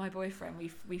and my boyfriend,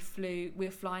 we were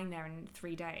flying there in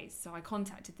 3 days. So I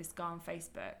contacted this guy on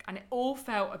Facebook, and it all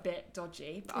felt a bit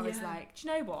dodgy. But I was Yeah. like, do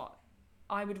you know what?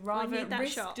 I would rather need that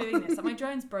risk shot. doing this. Like, my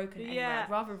drone's broken anyway. Yeah. I'd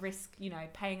rather risk,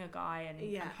 paying a guy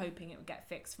and hoping it would get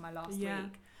fixed for my last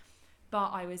week. But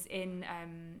I was in,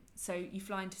 so you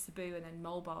fly into Cebu, and then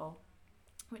Molbol,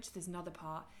 which there's another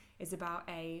part, is about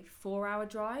a 4-hour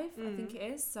drive, I think it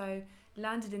is. So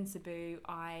landed in Cebu,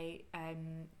 I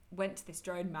went to this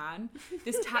drone man,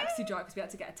 this taxi driver, because we had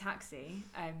to get a taxi.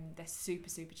 They're super,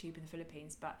 super cheap in the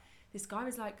Philippines. But this guy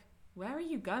was like, where are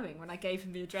you going? When I gave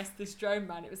him the address of this drone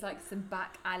man, it was like some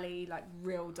back alley, like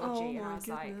real dodgy. And I was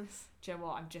like, do you know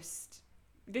what?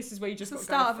 This is where you just got to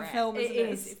go start for of a it. film, It isn't it?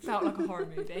 is. It felt like a horror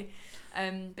movie.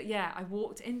 But yeah, I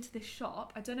walked into this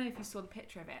shop. I don't know if you saw the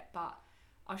picture of it, but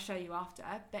I'll show you after.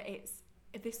 But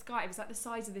this guy, it was like the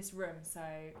size of this room, so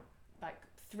like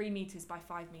 3 meters by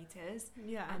 5 meters.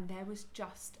 Yeah. And there was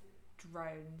just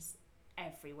drones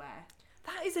everywhere.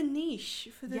 That is a niche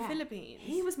for the Yeah. Philippines.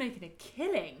 He was making a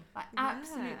killing, like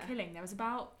absolute Yeah. killing. There was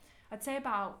I'd say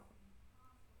about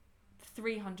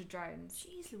 300 drones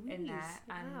Jeez Louise. in there,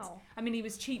 and Wow. I mean, he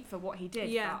was cheap for what he did.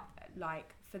 Yeah. But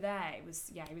like for there, he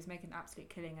was making an absolute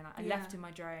killing. And I left him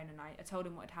my drone, and I told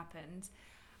him what had happened,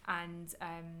 and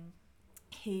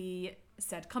he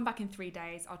said, "Come back in 3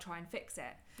 days. I'll try and fix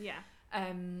it." Yeah.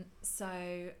 So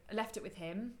I left it with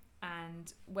him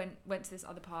and went to this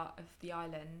other part of the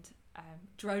island,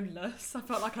 droneless. I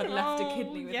felt like I'd left a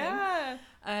kidney with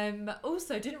him.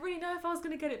 Also, didn't really know if I was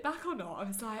going to get it back or not. I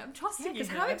was like, I'm trusting you. Because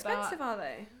how here, expensive but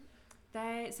are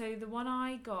they? So the one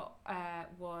I got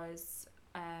was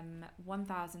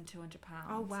 £1,200.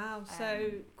 Oh wow,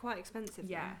 so quite expensive.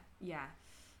 Yeah, yeah.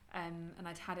 And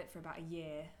I'd had it for about a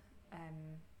year.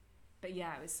 But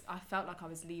yeah, I felt like I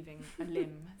was leaving a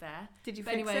limb there. Did you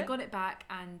But fix anyway, it? I got it back,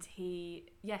 and he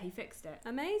fixed it.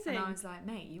 Amazing. And I was like,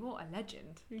 mate, you are a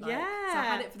legend. Like, Yeah. So I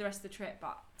had it for the rest of the trip,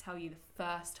 but tell you, the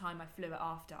first time I flew it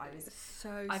after, I was...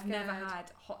 so I've scared. never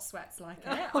had hot sweats like it.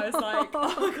 I was like,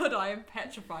 oh my God, I am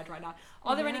petrified right now.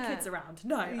 Are there any Yeah. kids around?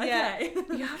 No. Yeah. Okay.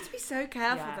 You have to be so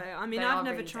careful Yeah. though. I mean, They I've are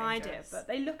never really tried dangerous. it, but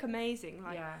they look amazing.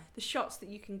 Like Yeah. the shots that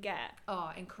you can get,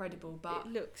 Oh, incredible. But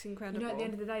it looks incredible. at the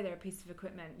end of the day, they're a piece of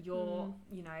equipment. You're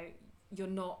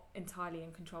not entirely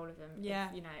in control of them. Yeah.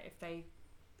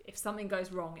 If something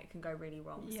goes wrong, it can go really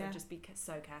wrong. Yeah. So just be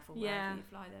so careful Yeah. wherever you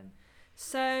fly them.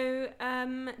 So,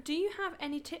 do you have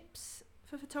any tips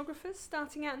for photographers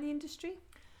starting out in the industry?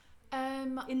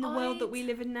 In the world that we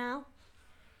live in now?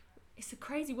 It's a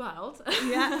crazy world.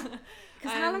 Yeah.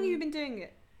 Because how long have you been doing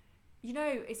it?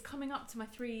 It's coming up to my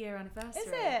 3-year anniversary. Is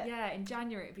it? Yeah, in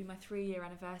January it'll be my 3-year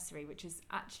anniversary, which is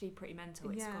actually pretty mental.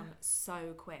 It's Yeah. gone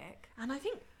so quick. And I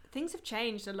think things have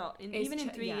changed a lot even in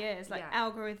 3 years, like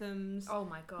algorithms. Oh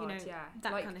my God,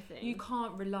 that like, kind of thing. You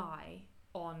can't rely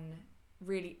on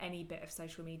really any bit of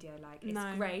social media. Like,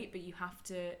 it's great, but you have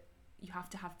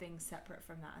to have things separate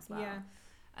from that as well. Yeah.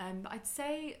 But I'd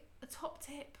say a top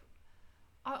tip,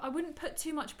 I wouldn't put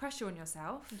too much pressure on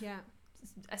yourself. Yeah.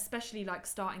 Especially like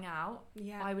starting out.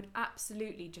 Yeah. I would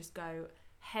absolutely just go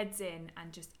heads in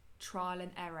and just trial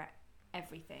and error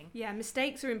everything. Yeah,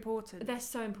 mistakes are important. They're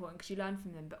so important because you learn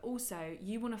from them, but also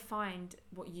you want to find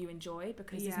what you enjoy,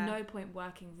 because there's no point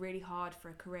working really hard for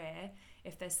a career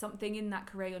if there's something in that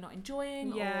career you're not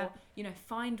enjoying. Or, you know,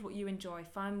 find what you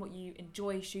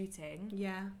enjoy shooting.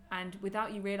 Yeah. And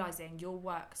without you realising, you'll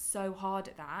work so hard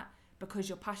at that because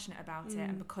you're passionate about it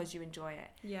and because you enjoy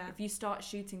it. Yeah. If you start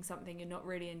shooting something you're not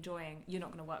really enjoying, you're not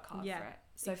going to work hard for it.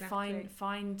 So exactly.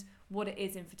 find what it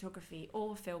is in photography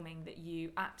or filming that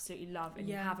you absolutely love and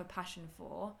you have a passion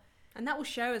for. And that will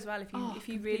show as well if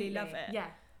you really love it. Yeah.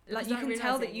 Like, you can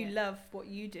tell that you love what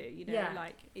you do, you know,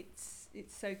 like it's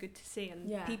so good to see,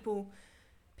 and people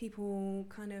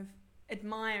kind of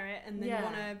admire it and then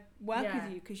want to work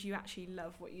with you because you actually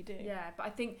love what you do. Yeah, but I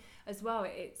think as well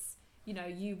it's, you know,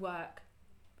 you work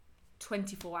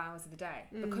 24 hours of the day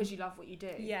because you love what you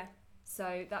do. Yeah.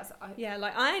 So that's...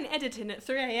 like I ain't editing at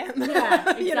 3 a.m.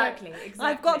 Yeah, exactly, you know, exactly.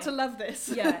 I've got to love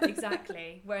this. Yeah,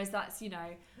 exactly. Whereas that's, you know,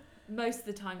 most of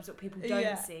the times what people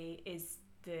don't see is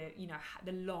the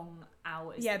long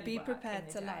hours. Yeah, that be you work prepared in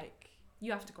to the day. like...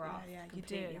 You have to graft. Yeah, you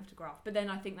do. You have to graft. But then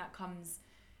I think that comes...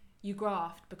 You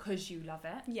graft because you love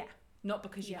it. Yeah. Not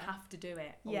because you have to do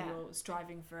it, or you're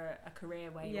striving for a career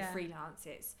where you're freelance.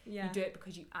 It's you do it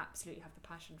because you absolutely have the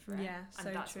passion for it. Yeah,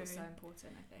 and that's what's so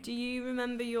important, I think. Do you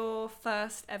remember your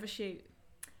first ever shoot,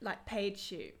 like paid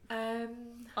shoot?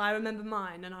 I remember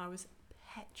mine, and I was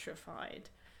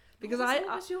petrified because what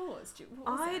was yours?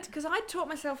 Because I taught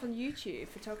myself on YouTube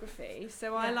photography,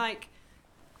 so I like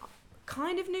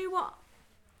kind of knew what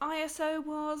ISO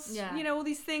was. Yeah. You know, all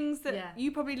these things that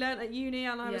you probably learnt at uni,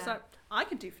 and I was like, I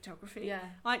could do photography. Yeah.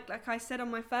 Like I said on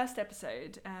my first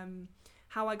episode,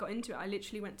 how I got into it, I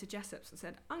literally went to Jessop's and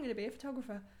said, I'm going to be a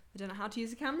photographer. I don't know how to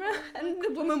use a camera. And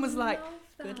the woman was like,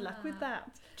 good luck with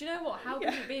that. Do you know what? How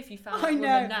could it be if you found a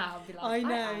woman now and be like, I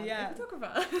am a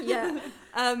photographer? Yeah.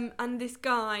 And this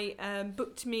guy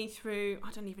booked me through,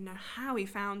 I don't even know how he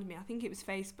found me. I think it was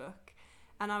Facebook.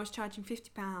 And I was charging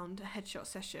 £50 a headshot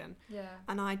session. Yeah.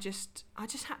 And I just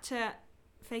had to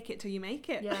fake it till you make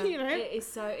it. Yeah. You know?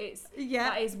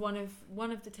 That is one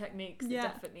of the techniques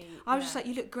that definitely... I was just like,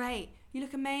 you look great. You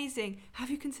look amazing. Have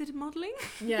you considered modelling?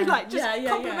 Yeah. Like, just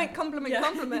compliment.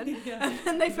 And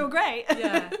then they feel great.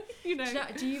 Yeah. You know?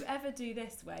 Do you ever do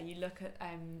this where you look at,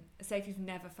 say if you've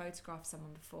never photographed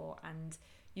someone before, and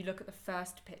you look at the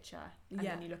first picture and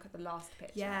then you look at the last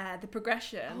picture? Yeah, the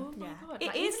progression. Oh my God.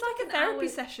 It is like a therapy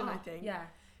session, I think. Yeah.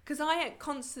 Because I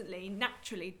constantly,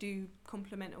 naturally do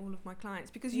compliment all of my clients,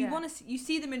 because you want to, you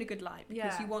see them in a good light,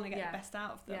 because you want to get the best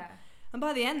out of them. Yeah. And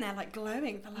by the end, they're like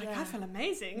glowing. They're like, I feel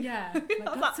amazing. Yeah.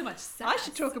 Like, that's so much sense. I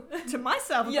should talk to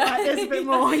myself about this a bit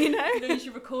more, you know? You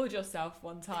should record yourself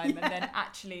one time and then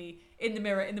actually in the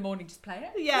mirror in the morning just play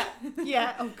it. Yeah.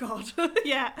 Yeah. Oh God.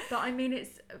 Yeah. But I mean,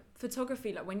 it's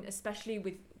photography, like especially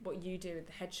with what you do with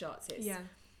the headshots,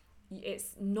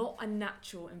 it's not a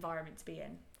natural environment to be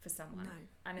in for someone. No,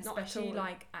 and especially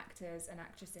like actors and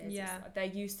actresses, they're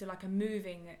used to like a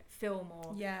moving film,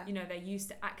 or you know, they're used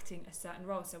to acting a certain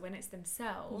role, so when it's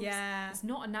themselves, it's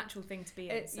not a natural thing to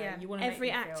be in. So you want to every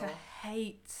actor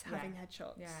hates having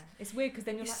headshots. It's weird because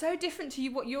then you're like, so different to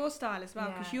what your style as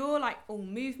well, because you're like all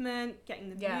movement,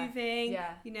 getting them moving,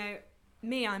 you know.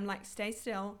 Me, I'm like, stay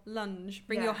still, lunge,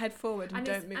 bring your head forward and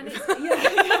don't move.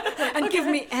 And give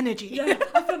me energy. Yeah,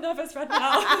 I feel nervous right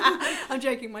now. I'm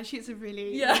joking, my shoots are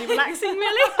really relaxing,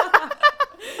 really.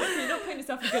 You're not putting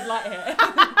yourself in a good light here.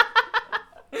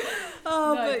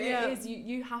 But it is,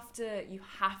 you have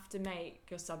to make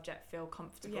your subject feel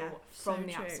comfortable from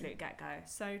the absolute get-go.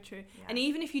 So true. Yeah. And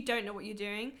even if you don't know what you're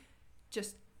doing,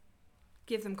 just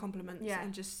give them compliments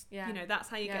and just you know, that's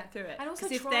how you get through it. And also,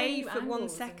 if they for 1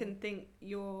 second think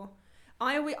you're,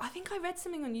 I think I read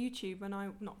something on YouTube when I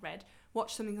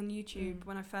watched something on YouTube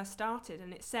when I first started,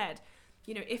 and it said,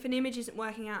 you know, if an image isn't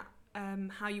working out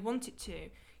how you want it to,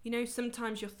 you know,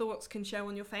 sometimes your thoughts can show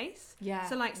on your face. Yeah.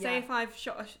 So like, say if I've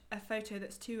shot a photo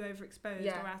that's too overexposed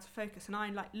or out of focus, and I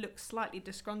like look slightly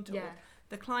disgruntled. Yeah.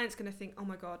 The client's going to think, oh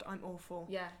my God, I'm awful.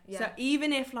 Yeah, yeah. So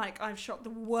even if like I've shot the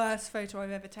worst photo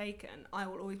I've ever taken, I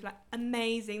will always be like,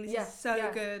 amazing, this is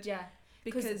so good. Yeah.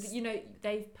 Because, you know,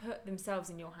 they've put themselves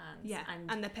in your hands. Yeah.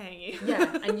 And they're paying you.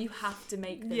 Yeah. And you have to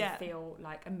make them feel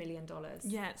like $1 million.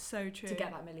 Yeah, it's so true. To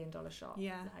get that $1 million shot.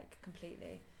 Yeah. Like,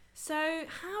 completely. So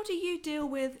how do you deal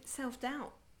with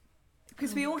self-doubt?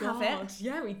 Because we all have it.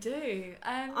 Yeah, we do.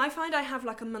 I find I have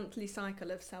like a monthly cycle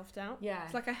of self-doubt. Yeah.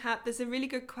 It's like there's a really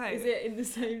good quote. Is it in the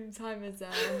same time as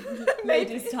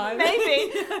ladies' time?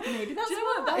 Maybe. Maybe that's do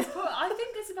you know what? I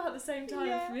think it's about the same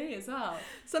time for me as well.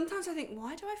 Sometimes I think,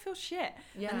 why do I feel shit?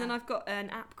 Yeah. And then I've got an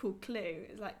app called Clue.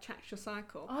 It like tracks your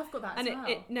cycle. Oh, I've got that and as well.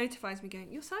 it notifies me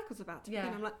going, your cycle's about to begin.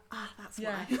 I'm like, that's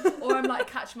why. Or I'm like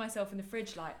catching myself in the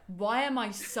fridge like, why am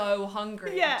I so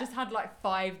hungry? Yeah. I've just had like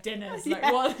 5 dinners. Like,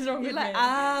 what is wrong with me?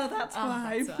 That's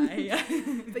why. That's why. Yeah.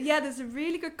 But yeah, there's a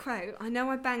really good quote. I know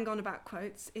I bang on about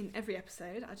quotes in every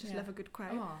episode. I just love a good quote.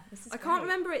 Oh, this is I can't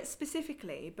remember it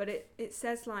specifically, but it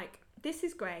says like, this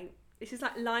is great. This is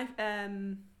like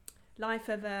life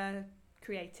of a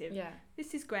creative. Yeah.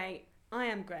 This is great. I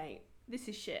am great. This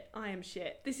is shit. I am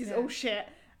shit. This is all shit.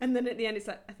 And then at the end, it's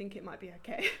like, I think it might be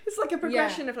okay. It's like a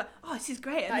progression of like, oh, this is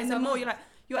great. And then the more you're like,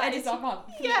 you're editing.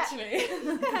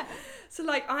 Literally. Yeah. So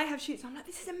like, I have shoots. I'm like,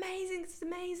 this is amazing. This is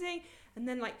amazing. And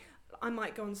then like, I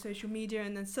might go on social media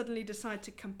and then suddenly decide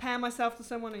to compare myself to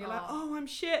someone, and you're like, oh, I'm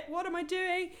shit. What am I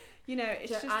doing? You know,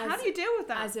 it's just how do you deal with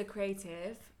that? As a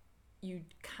creative, you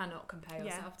cannot compare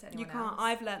yourself to anyone else. You can't.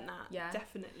 I've learned that. Yeah,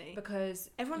 definitely. Because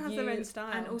everyone has their own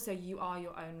style, and also you are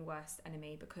your own worst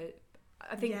enemy. Because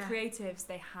I think creatives,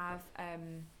 they have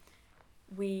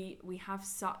we have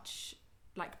such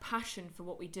like passion for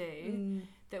what we do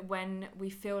that when we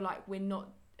feel like we're not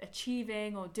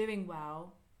achieving or doing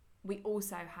well, we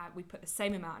put the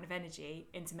same amount of energy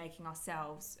into making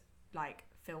ourselves like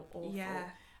feel awful.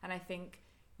 And I think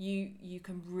you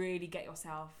can really get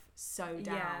yourself so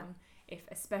down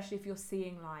especially if you're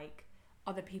seeing like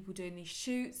other people doing these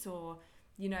shoots, or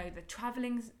you know, the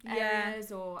traveling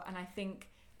areas, and I think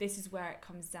this is where it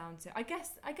comes down to, I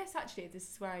guess actually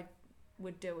this is where I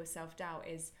would deal with self-doubt,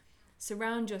 is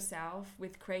surround yourself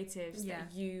with creatives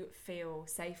that you feel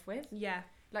safe with.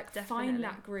 Like find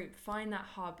that group, find that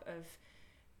hub of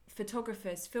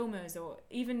photographers, filmers, or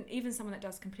even someone that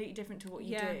does completely different to what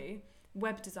you do,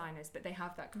 web designers, but they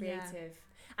have that creative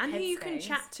and who you can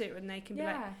chat to, and they can be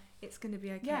like, it's going to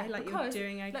be okay, like you're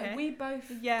doing okay. Like we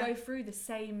both go through the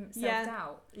same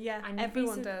self-doubt. And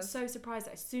everyone does. So surprised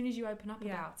that as soon as you open up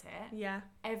about it,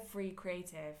 every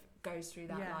creative goes through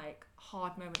that like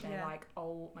hard moment. They're like,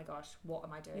 oh my gosh, what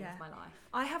am I doing with my life?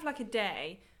 I have like a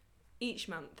day each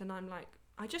month, and I'm like,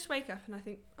 I just wake up and I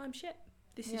think, I'm shit.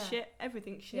 This is shit.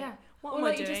 Everything's shit. What am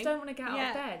I doing? You just don't want to get out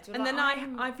of bed. You're and like,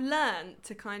 then I've learned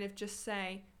to kind of just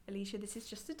say, Alicia, this is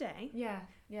just a day.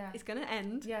 It's going to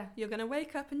end. You're going to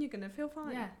wake up and you're going to feel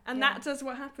fine. And that does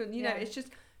what happened. You know, it's just,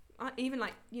 even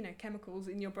like, you know, chemicals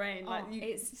in your brain. Like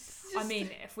it's just, I mean,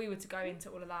 if we were to go into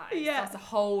all of that, that's a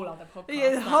whole other podcast.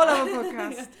 Yeah, a whole other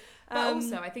podcast. But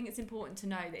also, I think it's important to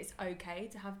know that it's okay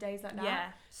to have days like that.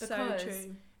 Yeah, so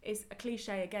true. It's a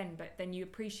cliche again, but then you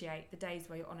appreciate the days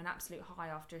where you're on an absolute high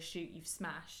after a shoot you've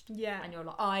smashed. And you're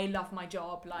like, I love my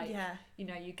job. Like, you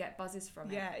know, you get buzzes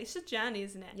from it. Yeah, it's a journey,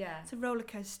 isn't it? Yeah. It's a roller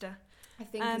coaster. I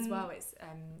think as well, it's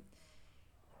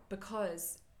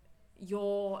because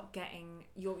you're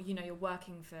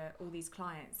working for all these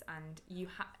clients, and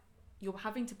you're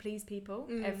having to please people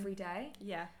every day.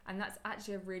 And that's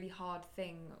actually a really hard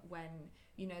thing when,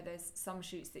 you know, there's some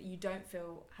shoots that you don't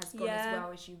feel has gone as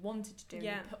well as you wanted to do.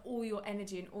 You put all your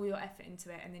energy and all your effort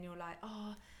into it, and then you're like,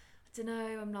 oh, I don't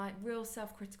know, I'm like real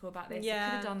self-critical about this. I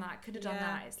could have done that, could have done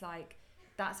that. It's like,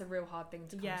 that's a real hard thing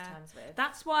to come to terms with.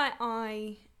 That's why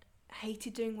I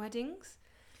hated doing weddings.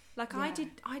 Like I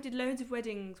did loads of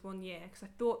weddings one year because I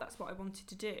thought that's what I wanted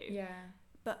to do.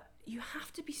 But you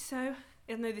have to be so,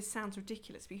 I know this sounds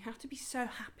ridiculous, but you have to be so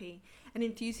happy and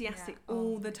enthusiastic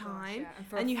all the time.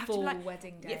 And you have to like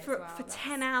wedding day for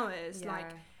 10 hours,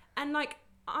 like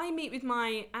I meet with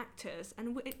my actors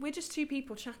and we're just two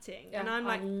people chatting, and I'm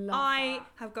like, I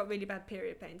have got really bad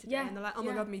period pain today, and they're like, oh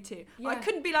my god, me too. I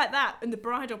couldn't be like that in the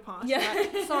bridal party.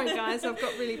 Like, sorry guys, I've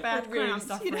got really bad cramps.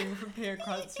 Really suffering from period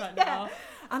cramps right now.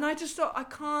 And I just thought, I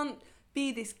can't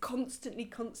be this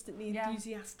constantly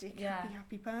enthusiastic,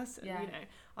 happy person. You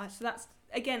know, so that's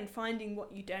again finding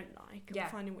what you don't like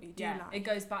and finding what you do like. It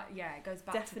goes back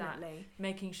to that,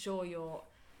 making sure you're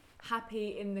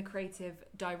happy in the creative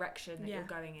direction that you're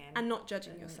going in, and not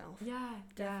judging yourself.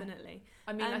 Definitely.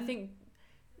 I mean, I think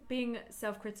being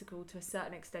self-critical to a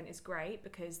certain extent is great,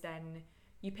 because then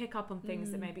you pick up on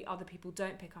things that maybe other people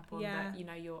don't pick up on, that you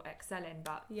know you're excelling,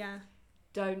 but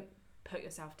don't put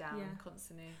yourself down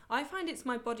constantly. I find it's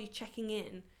my body checking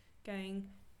in, going,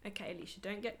 okay, Alicia,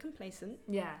 don't get complacent.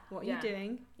 What are you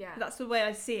doing? That's the way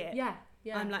I see it.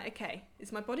 I'm like, okay,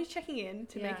 is my body checking in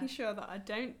to making sure that I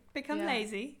don't become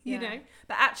lazy, you know?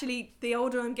 But actually, the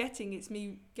older I'm getting, it's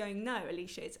me going, no,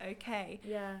 Alicia, it's okay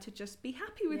to just be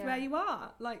happy with where you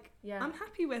are. Like, I'm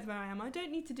happy with where I am. I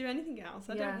don't need to do anything else.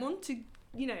 I don't want to,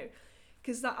 you know,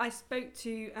 because I spoke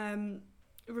to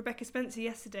Rebecca Spencer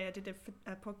yesterday. I did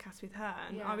a podcast with her,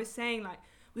 and I was saying, like,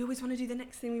 we always want to do the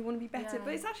next thing, we want to be better,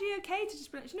 but it's actually okay to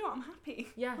just be like, you know what, I'm happy.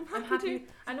 I'm happy.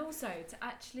 And also to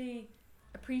actually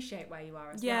appreciate where you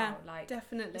are as well. Like,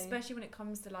 definitely. Especially when it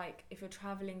comes to, like, if you're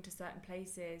travelling to certain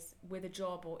places with a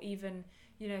job, or even,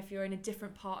 you know, if you're in a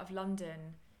different part of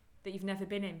London that you've never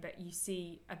been in, but you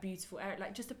see a beautiful area,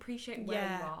 like, just appreciate where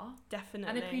you are. Definitely.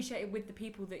 And appreciate it with the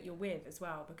people that you're with as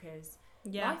well, because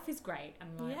life is great, and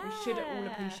like, we should all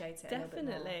appreciate it definitely. a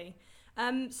little bit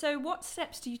more. So what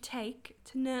steps do you take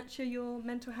to nurture your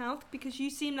mental health? Because you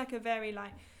seem like a very,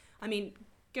 like, I mean,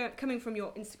 coming from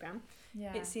your Instagram,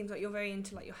 it seems like you're very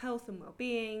into, like, your health and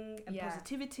well-being and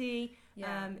positivity.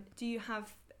 Do you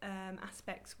have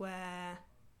aspects where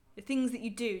the things that you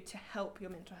do to help your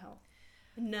mental health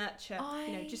and nurture,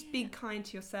 you know, just be kind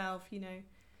to yourself, you know?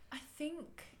 I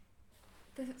think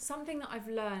something that I've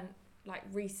learned, like,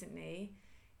 recently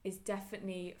is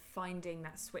definitely finding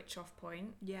that switch off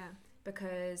point.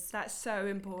 Because that's so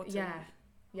important.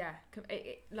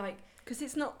 Like, because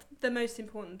it's not the most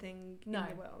important thing in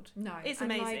the world. No, it's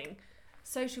and amazing. Like,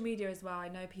 social media as well. I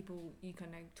know people, you can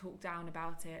talk down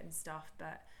about it and stuff,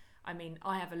 but I mean,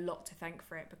 I have a lot to thank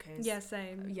for it, because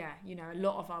same. You know, a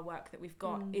lot of our work that we've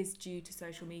got is due to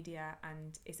social media,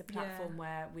 and it's a platform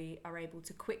where we are able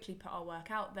to quickly put our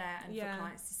work out there and for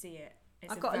clients to see it.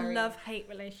 I've got a love-hate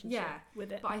relationship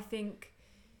with it. But I think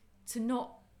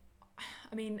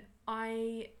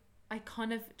I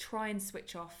kind of try and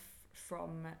switch off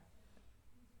from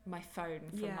my phone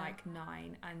from like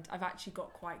 9, and I've actually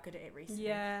got quite good at it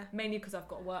recently. Mainly because I've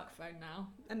got a work phone now.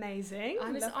 Amazing.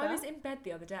 I was in bed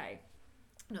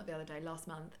last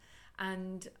month,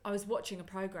 and I was watching a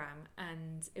program,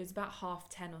 and it was about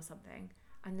 10:30 or something,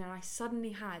 and then I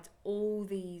suddenly had all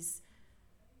these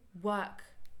work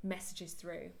messages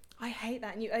through. I hate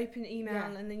that. And you open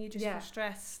email and then you just feel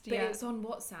stressed. But it's on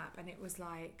WhatsApp, and it was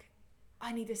like,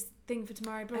 I need this thing for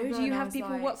tomorrow. Blah, blah, blah. Do you have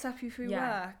people WhatsApp you through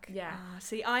work? Yeah.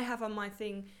 See, I have on my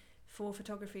thing, for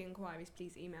photography inquiries,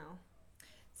 please email.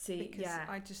 See, because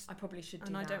I probably should do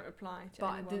and that. I don't reply to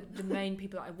but anyone. the main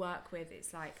people that I work with,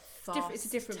 it's like fast it's a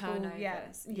different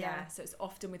turnovers. Ball. So it's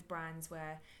often with brands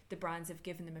where the brands have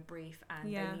given them a brief,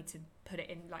 and they need to put it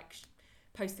in, like,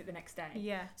 post it the next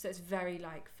day. So it's very,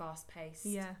 like, fast paced.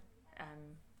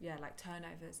 Like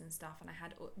turnovers and stuff. And I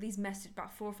had these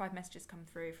about 4 or 5 messages come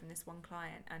through from this one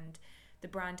client, and the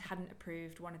brand hadn't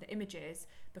approved one of the images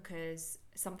because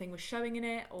something was showing in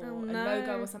it, or a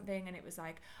logo or something, and it was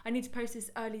like, I need to post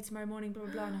this early tomorrow morning, blah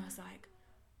blah blah. And I was like,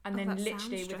 and then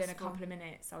literally within a couple of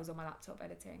minutes I was on my laptop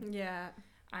editing.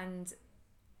 And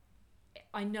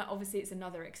I know obviously it's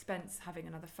another expense having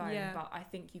another phone, but I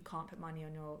think you can't put money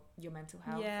on your mental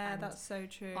health. And that's so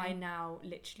true. I now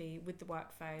literally, with the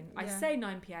work phone, I say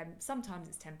 9 p.m, sometimes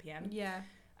it's 10 p.m.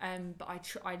 But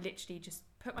I literally just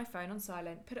put my phone on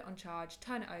silent, put it on charge,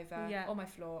 turn it over on my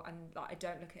floor, and like, I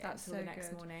don't look at it until the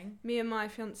next morning. Me and my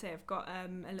fiance have got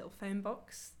a little phone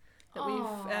box that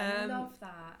I love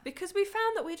that, because we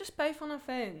found that we're just both on our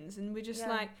phones, and we're just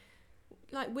like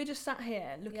we're just sat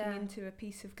here looking into a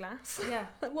piece of glass.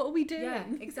 Like, what are we doing? Yeah,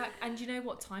 exactly. And you know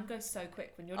what? Time goes so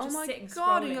quick when you're just sitting scrolling. Oh my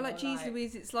God, and you're like, geez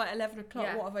Louise, it's like 11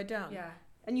 o'clock, what have I done?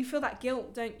 And you feel that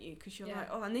guilt, don't you? Because you're like,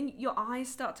 oh, and then your eyes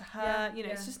start to hurt, you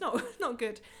know, it's just not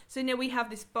good. So now we have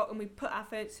this box, and we put our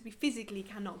phones, so we physically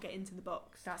cannot get into the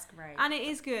box. That's great. And it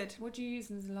is good. What do you use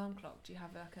as an alarm clock? Do you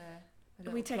have like a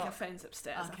we take clock? our phones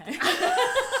upstairs. Okay. You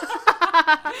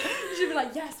should be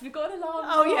like, yes, we've got an alarm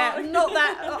clock. Oh yeah, not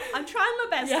that. I'm trying my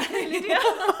best, Lydia.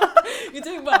 You're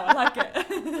doing well, I like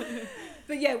it.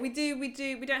 But yeah, we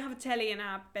don't have a telly in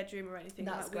our bedroom or anything.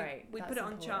 That's great. We put it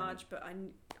on charge, but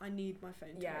I need my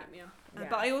phone to wake me up.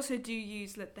 But I also do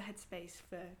use the Headspace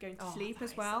for going to sleep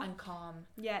as well. And Calm.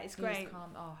 Yeah, it's great.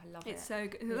 Calm. Oh, I love it. It's so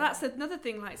good. That's another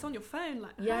thing, like, it's on your phone.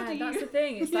 Like, that's the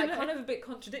thing. It's like kind of a bit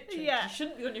contradictory. Yeah. You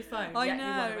shouldn't be on your phone. I yet know,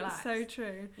 you want to relax. It's so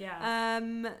true. Yeah.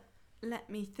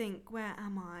 Let me think. Where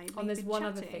am I? And there's one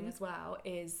other thing as well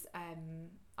is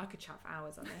I could chat for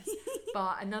hours on this,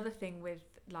 but another thing with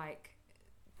like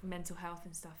mental health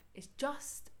and stuff is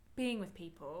just being with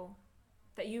people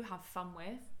that you have fun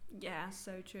with. Yeah,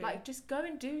 so true. Like, just go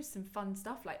and do some fun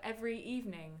stuff, like every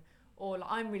evening. Or like,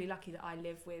 I'm really lucky that I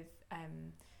live with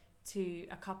to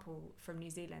a couple from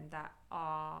New Zealand that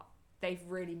they've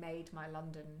really made my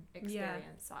London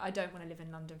experience. I don't want to live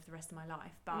in London for the rest of my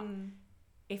life, but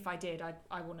if I did,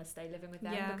 I want to stay living with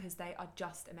them because they are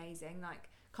just amazing. Like,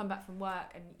 come back from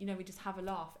work and, you know, we just have a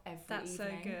laugh every evening. That's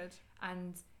so good.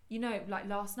 And, you know, like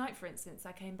last night, for instance,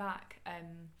 I came back, I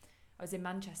was in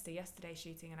Manchester yesterday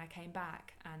shooting, and I came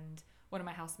back and one of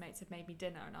my housemates had made me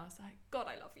dinner, and I was like, God,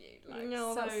 I love you. Like,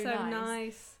 that's so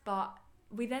nice. But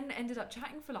we then ended up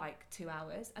chatting for like 2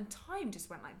 hours, and time just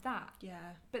went like that. Yeah.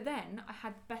 But then I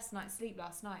had best night's sleep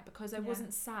last night because I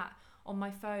wasn't sat on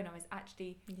my phone. I was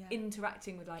actually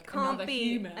interacting with like another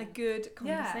human. A good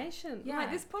conversation. Yeah.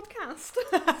 Like this podcast.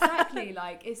 Exactly.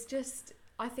 Like, it's just,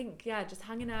 I think, just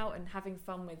hanging out and having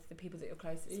fun with the people that you're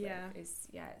closest with is,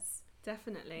 it's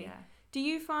definitely. Yeah. Do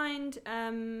you find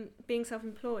being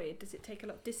self-employed, does it take a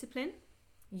lot of discipline?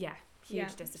 Yeah,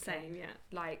 huge discipline. Same,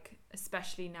 Like,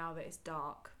 especially now that it's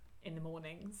dark in the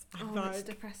mornings. It's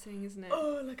depressing, isn't it?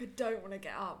 Oh, like, I don't want to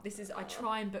get up. I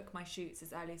try and book my shoots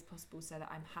as early as possible so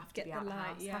that I have to be out of the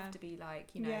house. Have to be like,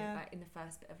 you know, like in the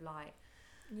first bit of light.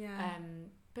 Yeah.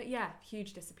 But yeah,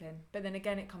 huge discipline. But then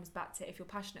again, it comes back to, if you're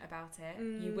passionate about it,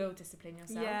 you will discipline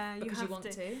yourself because you want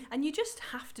to. And you just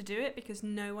have to do it because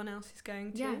no one else is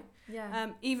going to.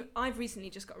 Yeah. Even I've recently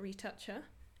just got a retoucher.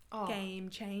 Game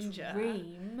changer.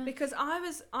 Dream. Because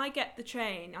I get the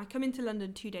train. I come into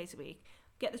London 2 days a week.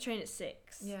 Get the train at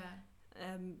 6. Yeah.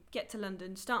 Get to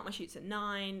London. Start my shoots at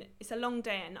 9. It's a long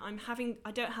day, and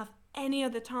I don't have any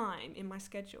other time in my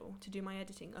schedule to do my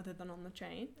editing other than on the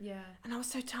train. Yeah. And I was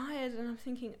so tired, and I'm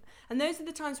thinking, and those are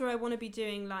the times where I want to be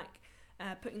doing like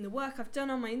putting the work I've done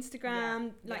on my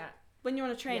Instagram. When you're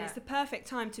on a train, it's the perfect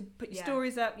time to put your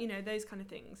stories up, you know, those kind of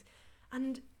things.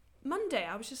 And Monday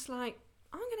I was just like,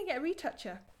 I'm going to get a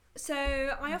retoucher. So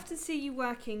I often see you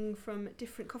working from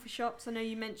different coffee shops. I know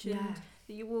you mentioned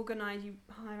that you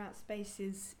hire out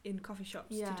spaces in coffee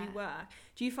shops to do work.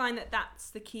 Do you find that that's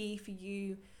the key for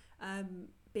you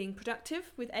being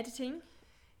productive with editing?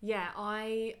 Yeah,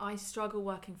 I struggle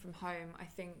working from home, I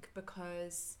think,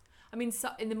 because, I mean, so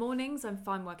in the mornings I'm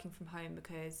fine working from home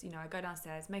because, you know, I go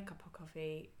downstairs, make a cup of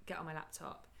coffee, get on my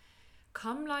laptop.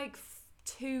 Come like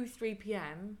 2-3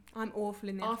 p.m. I'm awful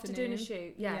in the after afternoon. doing a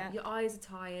shoot. Your eyes are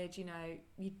tired, you know,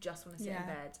 you just want to sit in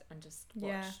bed and just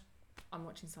watch. I'm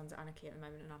watching Sons of Anarchy at the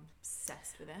moment and I'm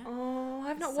obsessed with it. Oh,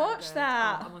 I've not watched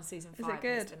that. I'm on season 5. Is it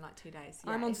good? It's been like 2 days.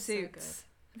 Yeah, I'm on Suits. So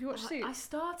have you watched Suits? I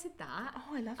started that.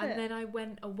 Oh, I love it. And then I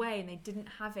went away and they didn't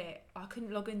have it. I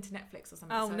couldn't log into Netflix or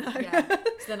something. Oh, so, no.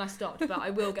 So then I stopped, but I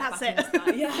will get back into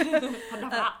that. Yeah. I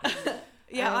love that.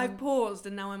 I paused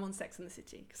and now I'm on Sex and the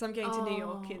City because I'm going to New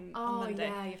York on Monday.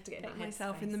 Yeah, you have to get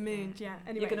myself in the mood. Yeah.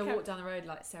 Anyway, you're gonna walk down the road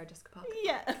like Sarah Jessica Parker.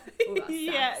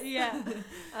 Yeah. Yeah.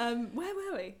 Where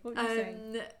were we? What were you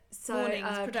saying? So mornings,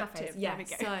 productive. Cafes. Yeah. There we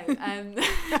go.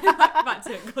 So back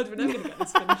to it. God, we're never gonna get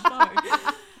this finished.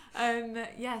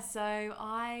 So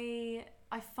I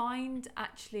find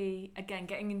actually again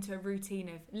getting into a routine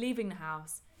of leaving the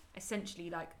house, essentially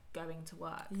like going to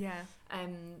work. Yeah.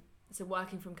 So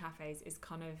working from cafes is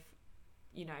kind of,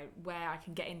 you know, where I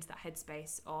can get into that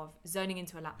headspace of zoning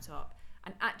into a laptop.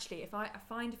 And actually, I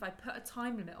find if I put a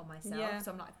time limit on myself,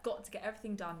 so I'm like, I've got to get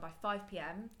everything done by 5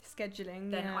 p.m.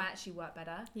 Scheduling, then I actually work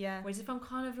better. Yeah. Whereas if I'm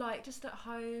kind of like just at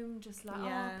home, just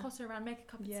like, potter around, make a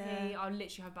cup of tea, I'll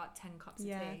literally have about 10 cups of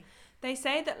tea. They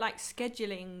say that like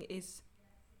scheduling is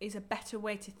a better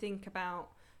way to think about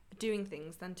doing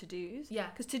things than to-dos. Yeah.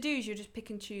 Because to-dos, you just pick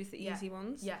and choose the easy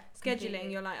ones. Yeah. Scheduling,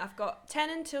 completely. You're like, I've got 10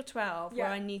 until 12 where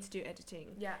I need to do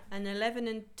editing. Yeah. And 11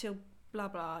 until blah,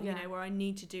 blah, you know, where I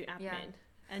need to do admin. Yeah.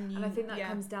 And I think that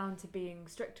comes down to being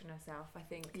strict on yourself, I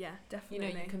think. Yeah, definitely.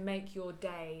 You know, you can make your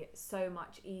day so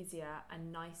much easier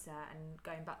and nicer, and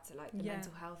going back to like the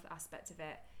mental health aspect of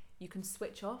it, you can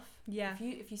switch off. Yeah.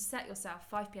 If you set yourself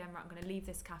 5 p.m, right, I'm going to leave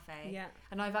this cafe. Yeah.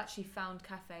 And I've actually found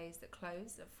cafes that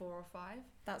close at 4 or 5.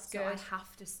 That's so good.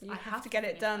 I have to get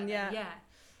it done. Yeah. Yeah.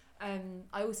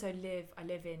 I also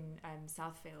live in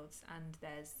Southfields, and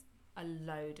there's a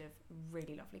load of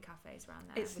really lovely cafes around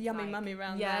there. It's yummy mummy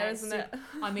around there, isn't it?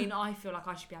 I mean, I feel like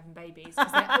I should be having babies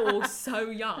because they're all so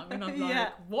young, and I'm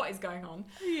like, what is going on?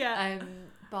 Yeah.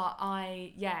 But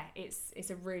it's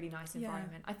a really nice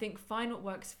environment. I think find what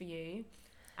works for you,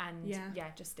 and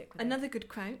just stick with it. Another good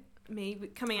quote,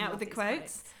 coming out with the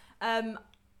quotes.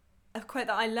 A quote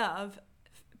that I love: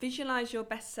 visualize your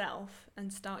best self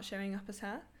and start showing up as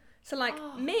her. So like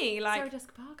me, like Sarah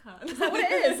Jessica Parker. Is that what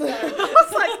it is? I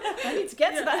was like, I need to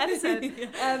get to that episode.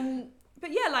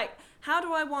 But yeah, like, how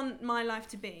do I want my life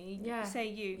to be? Say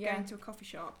you going to a coffee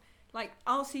shop. Like,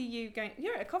 I'll see you going,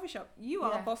 you're at a coffee shop. You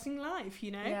are bossing life, you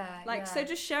know? So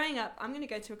just showing up, I'm going to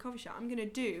go to a coffee shop. I'm going to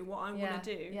do what I want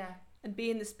to do. And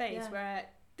be in the space where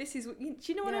this is, do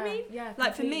you know what I mean? Yeah.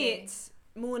 Like, for me, it's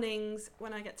mornings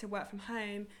when I get to work from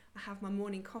home. I have my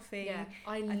morning coffee. Yeah,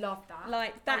 I love that.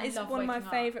 Like, that is one of my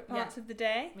favourite parts of the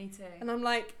day. Me too. And I'm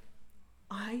like,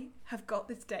 I have got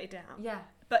this day down. Yeah.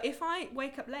 But if I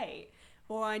wake up late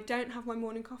or I don't have my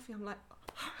morning coffee, I'm like,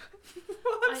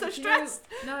 I'm so stressed.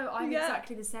 I'm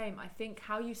exactly the same. I think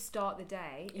how you start the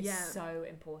day is so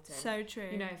important. So true.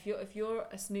 You know, if you're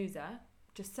a snoozer,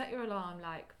 just set your alarm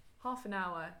like half an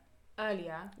hour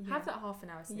earlier. Have that half an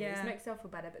hour snooze. Make yourself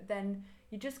feel better. But then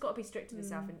you just got to be strict with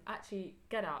yourself and actually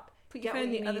get up. Put your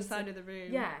phone in the other side of the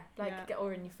room. Yeah, get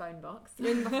or in your phone box.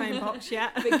 In the phone box, yeah.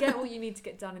 But get what you need to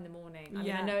get done in the morning. I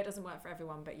mean, I know it doesn't work for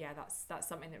everyone, but that's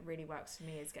something that really works for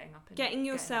me is getting up and getting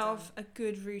yourself a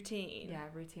good routine. Yeah,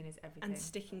 routine is everything. And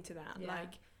sticking to that,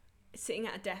 like sitting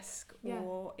at a desk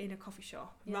or in a coffee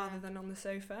shop rather than on the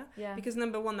sofa. Yeah. Because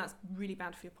number one, that's really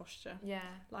bad for your posture. Yeah.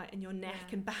 Like in your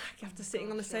neck and back after sitting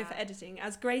on the sofa editing.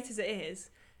 As great as it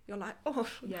is, you're like,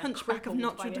 hunchback of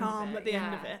Notre Dame at the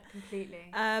end of it.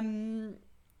 Completely.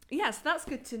 So that's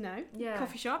good to know. Yeah.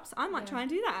 Coffee shops. I might try and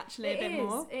do that actually a bit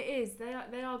more. It is. They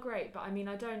are great, but I mean,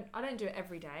 I don't do it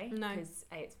every day because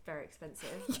A, it's very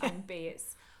expensive, and B,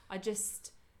 I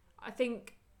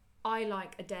think I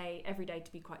like every day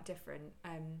to be quite different.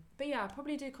 But I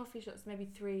probably do coffee shops maybe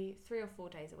three or 4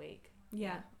 days a week.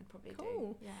 Yeah, I probably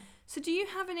do. Yeah. So do you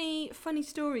have any funny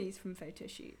stories from photo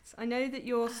shoots? I know that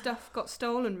your stuff got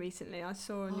stolen recently. I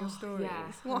saw on your stories.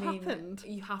 Yeah. What happened?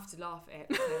 You have to laugh at it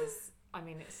because, I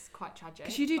mean, it's quite tragic.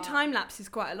 Because you do time lapses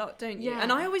quite a lot, don't you? Yeah.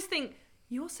 And I always think,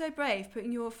 you're so brave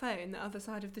putting your phone the other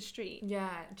side of the street.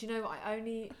 Yeah. Do you know what? I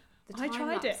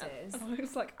tried lapses, it. And I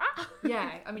was like,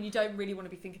 Yeah. I mean, you don't really want to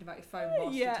be thinking about your phone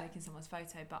whilst you're taking someone's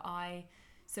photo. But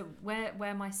so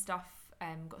where my stuff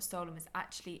got stolen was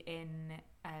actually in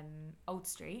Old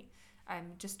Street,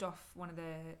 just off one of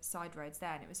the side roads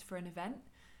there, and it was for an event.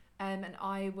 And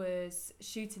I was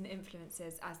shooting the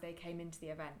influencers as they came into the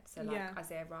event. So as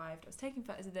they arrived, I was taking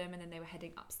photos of them, and then they were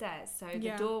heading upstairs. So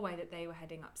the doorway that they were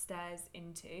heading upstairs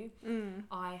into,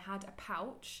 I had a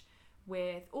pouch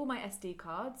with all my SD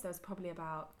cards. There was probably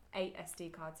about 8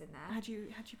 SD cards in there. Had you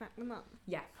back them up?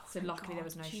 Yeah. So luckily there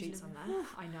was no shoots on there.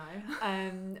 I know.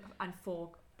 And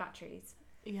 4 batteries.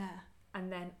 Yeah. And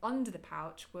then under the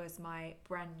pouch was my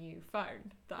brand new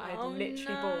phone that I'd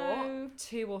literally bought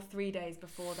 2 or 3 days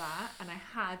before that. And I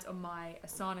had on my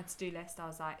Asana to-do list, I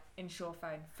was like, ensure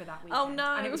phone for that weekend. Oh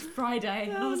no. And it was Friday.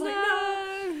 And I was like,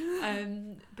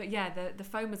 no. But yeah, the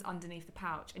phone was underneath the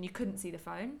pouch and you couldn't see the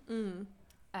phone.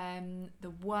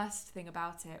 The worst thing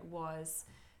about it was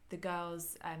the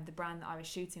girls, the brand that I was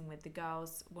shooting with, the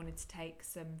girls wanted to take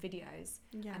some videos,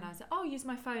 and I was like, use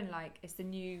my phone, like it's the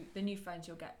new phones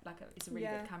you'll get, like it's a really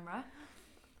good camera.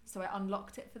 So I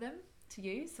unlocked it for them to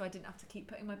use, so I didn't have to keep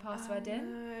putting my password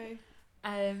in.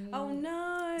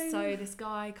 So this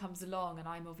guy comes along, and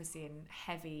I'm obviously in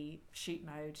heavy shoot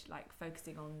mode, like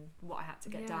focusing on what I had to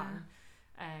get done,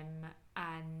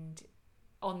 and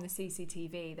on the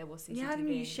CCTV there was CCTV. Yeah,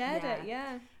 you shared it.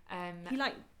 He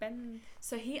bends.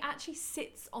 So he actually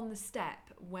sits on the step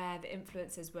where the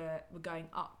influencers were going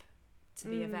up to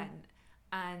the event,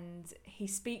 and he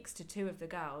speaks to 2 of the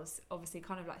girls, obviously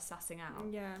kind of like sussing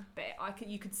out. Yeah. But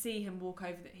you could see him walk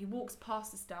over. He walks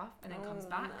past the stuff and then comes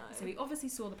back. No. So he obviously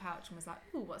saw the pouch and was like,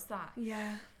 "Ooh, what's that?"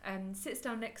 Yeah. And sits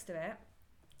down next to it,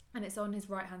 and it's on his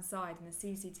right hand side, and the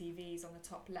CCTV is on the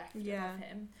top left above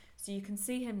him. So you can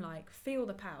see him like feel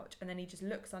the pouch, and then he just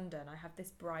looks under, and I have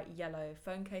this bright yellow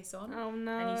phone case on. Oh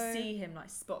no. And you see him like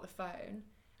spot the phone,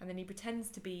 and then he pretends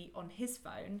to be on his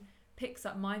phone, picks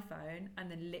up my phone,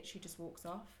 and then literally just walks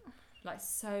off. Like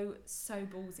so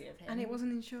ballsy of him. And it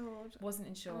wasn't insured.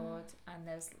 And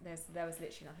there was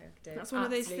literally nothing I could do. That's one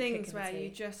of those things where you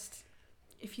just,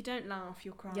 if you don't laugh,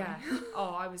 you'll cry. Yeah.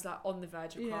 I was like on the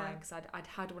verge of crying because I'd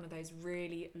had one of those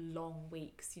really long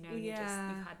weeks, you know, you've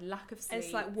had lack of sleep.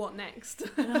 It's like, what next?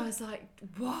 And I was like,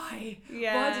 why?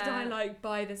 Yeah. Why did I like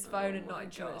buy this phone and not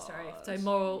insure it? Sorry. So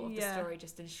moral of the story,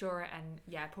 just insure it,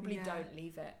 and probably don't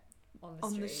leave it on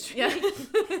the street. Yeah.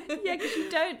 Because you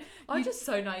don't. I'm just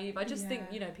so naive. I just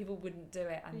think, people wouldn't do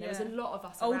it, and there was a lot of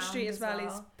us Old around Street as well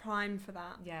is prime for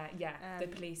that. Yeah. The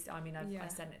police, I mean, I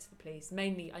sent it to the police.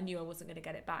 Mainly, I knew I wasn't going to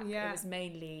get it back. It was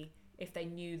mainly if they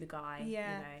knew the guy.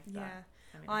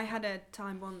 I had a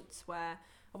time once where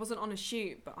I wasn't on a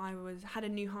shoot, but I had a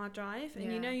new hard drive,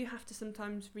 and you have to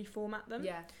sometimes reformat them.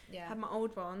 Had my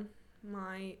old one,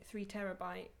 my 3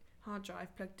 terabyte hard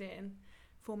drive plugged in,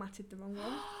 formatted the wrong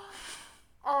one.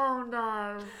 Oh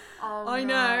no! I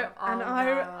know, and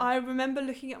I remember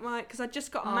looking at because I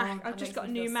just got a Mac. I just got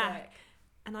a new Mac,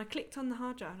 and I clicked on the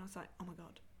hard drive, and I was like, "Oh my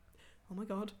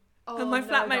god!" And my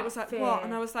flatmate was like, "What?"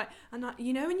 And I was like,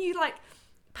 when you like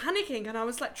panicking, and I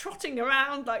was like trotting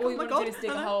around like, all oh you my want god, to do is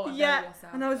dig a and hole and yeah, bury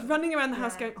yourself. and I was running around the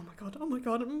house Yeah. going, oh my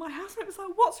god, and my housemate was like,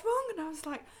 what's wrong? And I was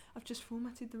like, I've just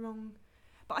formatted the wrong.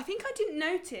 But I think I didn't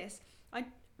notice.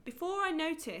 Before I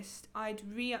noticed, I'd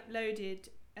re-uploaded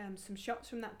some shots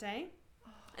from that day,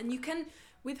 and you can,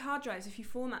 with hard drives, if you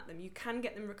format them, you can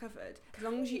get them recovered as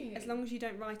long as you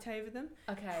don't write over them.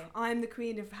 Okay. I'm the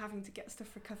queen of having to get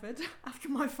stuff recovered after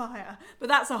my fire, but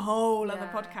that's a whole other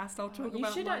podcast. I'll talk about.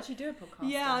 You should actually do a podcast.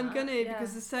 Yeah, I'm gonna Yeah.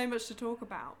 because there's so much to talk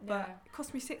about. But Yeah. it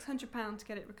cost me £600 to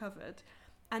get it recovered,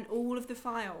 and all of the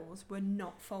files were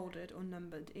not folded or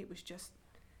numbered. It was just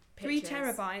Pictures. 3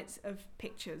 terabytes of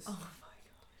pictures. Oh my gosh.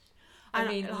 And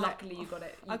I mean, luckily you got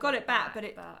it. I got it back,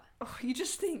 but you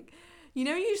just think. You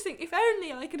just think, if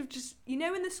only I could have just,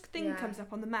 when this thing comes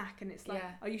up on the Mac and it's like,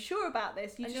 are you sure about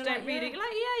this? You And just you're don't like, read it. yeah. You're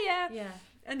like, yeah. Yeah.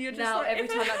 And you're just Now like, every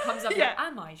time that comes up, yeah. like,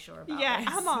 am I sure about yeah, this?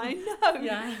 am I? No.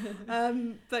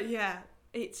 Yeah. But yeah,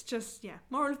 it's just,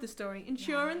 moral of the story,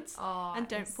 insurance, and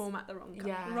don't format the wrong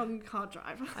wrong hard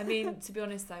drive. I mean, to be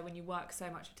honest though, when you work so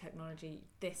much with technology,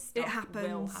 this stuff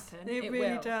will happen. It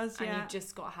really does, And you've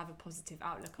just got to have a positive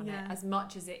outlook on it. As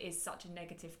much as it is such a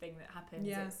negative thing that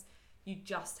happens, you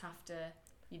just have to,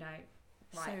 it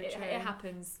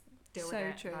happens, deal with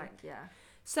it. True. Like,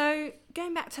 So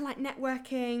going back to like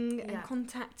networking and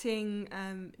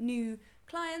contacting new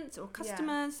clients or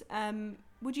customers,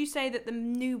 would you say that the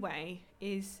new way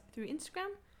is through Instagram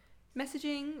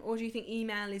messaging, or do you think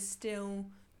email is still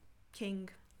king?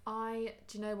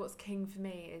 do you know what's king for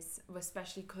me is,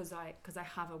 especially because I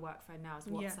have a work phone now, is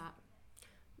WhatsApp.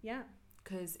 Yeah.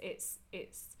 Because it's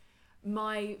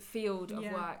my field of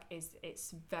work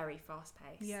it's very fast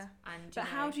paced. Yeah. But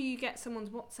how do you get someone's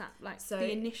WhatsApp? Like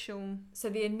the initial. So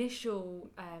the initial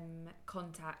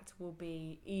contact will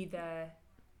be either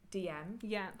DM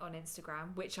on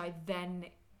Instagram, which I then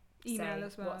email say,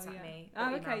 as well. WhatsApp me.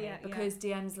 Oh, okay, yeah. Because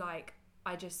DM's like,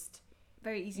 I just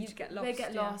very easy to get lost. They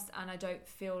get lost, and I don't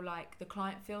feel like the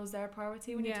client feels they're a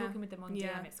priority when you're talking with them on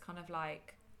DM. It's kind of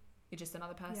like you're just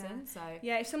another person. So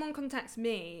if someone contacts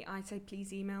me, I say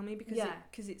please email me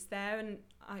because it's there, and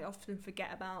I often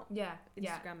forget about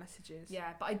Instagram messages.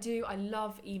 Yeah, but I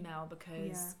love email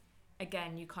because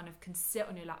again, you kind of can sit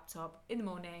on your laptop in the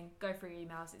morning, go through your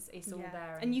emails. It's all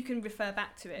there, and you can refer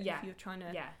back to it if you're trying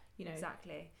to.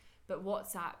 Exactly. But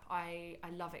WhatsApp, I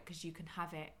love it because you can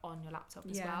have it on your laptop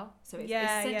as well. So it's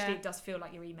essentially it does feel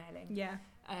like you're emailing. Yeah.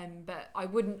 But I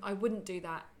wouldn't do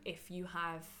that if you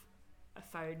have a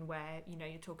phone where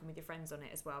you're talking with your friends on it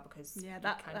as well, because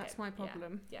that's my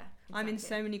problem. Yeah. Exactly. I'm in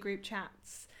so many group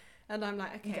chats. And I'm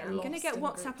like, okay, I'm going to get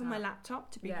WhatsApp on my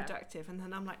laptop to be productive. And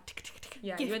then I'm like,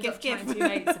 you end up chatting to your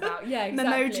mates about,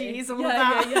 emojis, all of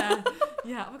that.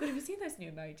 Yeah. Oh my God, have you seen those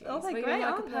new emojis? Oh, they're where great, you're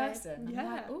like aren't a person. they? I'm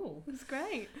like, oh. It's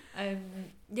great.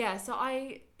 So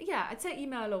I'd say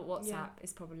email or WhatsApp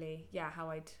is probably, how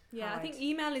I'd... Yeah, I think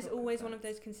email is always one of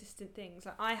those consistent things.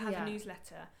 Like I have a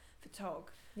newsletter for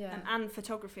TOG and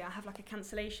photography. I have like a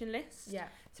cancellation list. Yeah.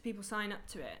 So people sign up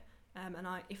to it. And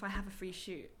if I have a free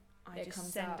shoot, I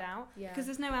just send out because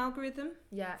there's no algorithm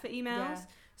for emails,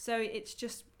 so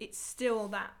it's still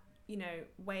that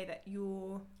way that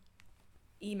your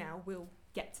email will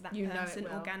get to that person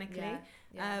organically,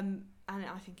 and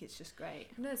I think it's just great.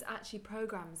 There's actually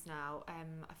programs now.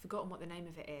 I've forgotten what the name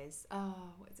of it is. Oh,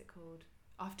 what is it called?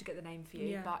 I have to get the name for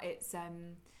you, but it's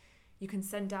you can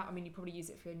send out. I mean, you probably use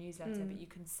it for your newsletter, but you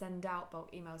can send out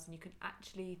bulk emails, and you can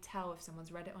actually tell if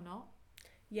someone's read it or not.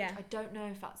 Yeah, I don't know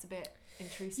if that's a bit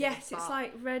intrusive. Yes, it's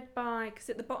like read by, because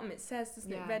at the bottom it says,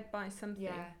 doesn't it, read by something.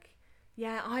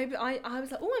 Yeah, I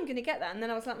was like, oh, I'm going to get that, and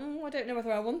then I was like, I don't know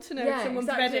whether I want to know if someone's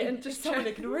read it and just someone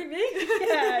ignoring me.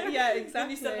 yeah, exactly. Then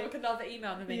you send like another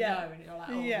email and they know, and you're like,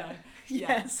 oh no.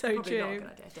 Yeah, so probably true. Not a good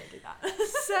idea. Don't do that.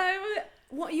 So,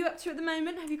 what are you up to at the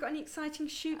moment? Have you got any exciting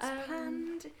shoots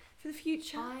planned for the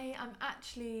future? I am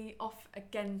actually off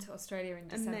again to Australia in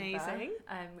December. Amazing.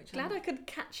 Which Glad I could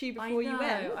catch you before you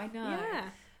went. I know.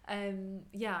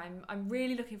 Yeah. I'm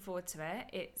really looking forward to it.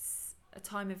 It's a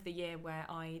time of the year where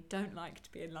I don't like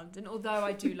to be in London, although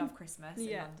I do love Christmas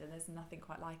in London. There's nothing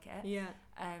quite like it. Yeah.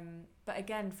 But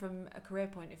again, from a career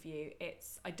point of view,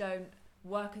 I don't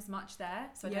work as much there,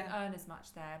 so I don't earn as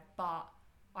much there, but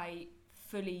I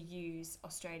fully use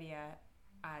Australia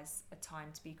as a time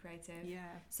to be creative. Yeah.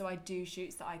 So I do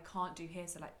shoots that I can't do here.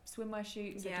 So like swimwear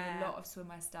shoots. I do a lot of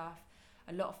swimwear stuff,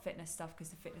 a lot of fitness stuff, because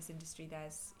the fitness industry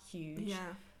there's huge. Yeah.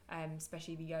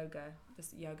 Especially the yoga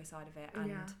side of it.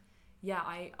 And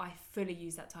I fully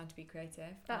use that time to be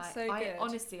creative. That's so good.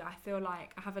 Honestly, I feel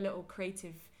like I have a little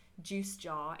creative juice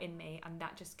jar in me, and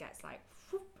that just gets like,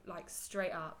 whoop, like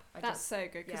straight up. That's so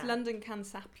good, because London can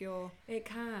sap your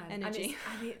energy.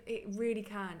 And it really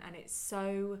can, and it's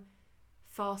so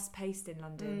fast paced in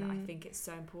London that I think it's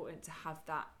so important to have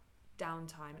that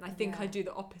downtime. And I think I do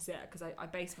the opposite, because I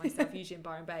base myself usually in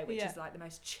Byron Bay, which is like the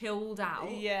most chilled out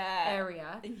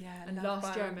area. And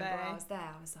last year I remember I was there,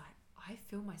 I was like, I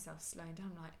feel myself slowing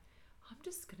down. I'm like, I'm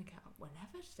just gonna get up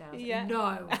whenever today. I was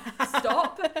like, no,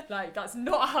 stop. Like, that's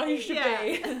not how you should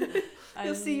be.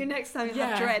 You'll see you next time you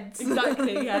have dreads.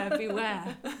 Exactly,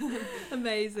 beware.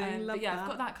 Amazing. Love that. I've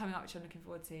got that coming up, which I'm looking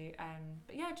forward to.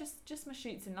 But yeah, just my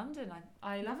shoots in London.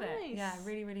 I love it. Yeah,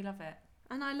 really, really love it.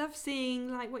 And I love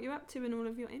seeing like what you're up to and all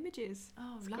of your images.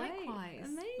 Oh, it's likewise. Great.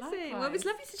 Amazing. Likewise. Well, it was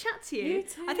lovely to chat to you. You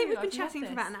too. I think we've been chatting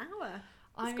for about an hour.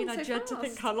 I mean, I dread to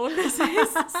think how long this is.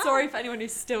 Sorry for anyone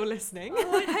who's still listening.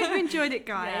 Oh, I hope you enjoyed it,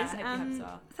 guys. Yeah, I hope you have as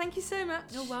well. Thank you so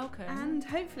much. You're welcome. And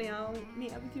hopefully I'll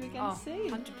meet up with you again soon.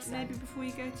 100%. Maybe before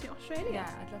you go to Australia.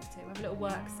 Yeah, I'd love to. We have a little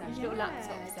work session, little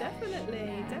laptop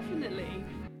session. Definitely.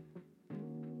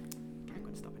 I'm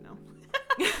going to stop it now.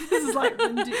 This is like,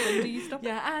 when do you stop it?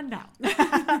 Yeah, and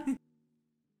now.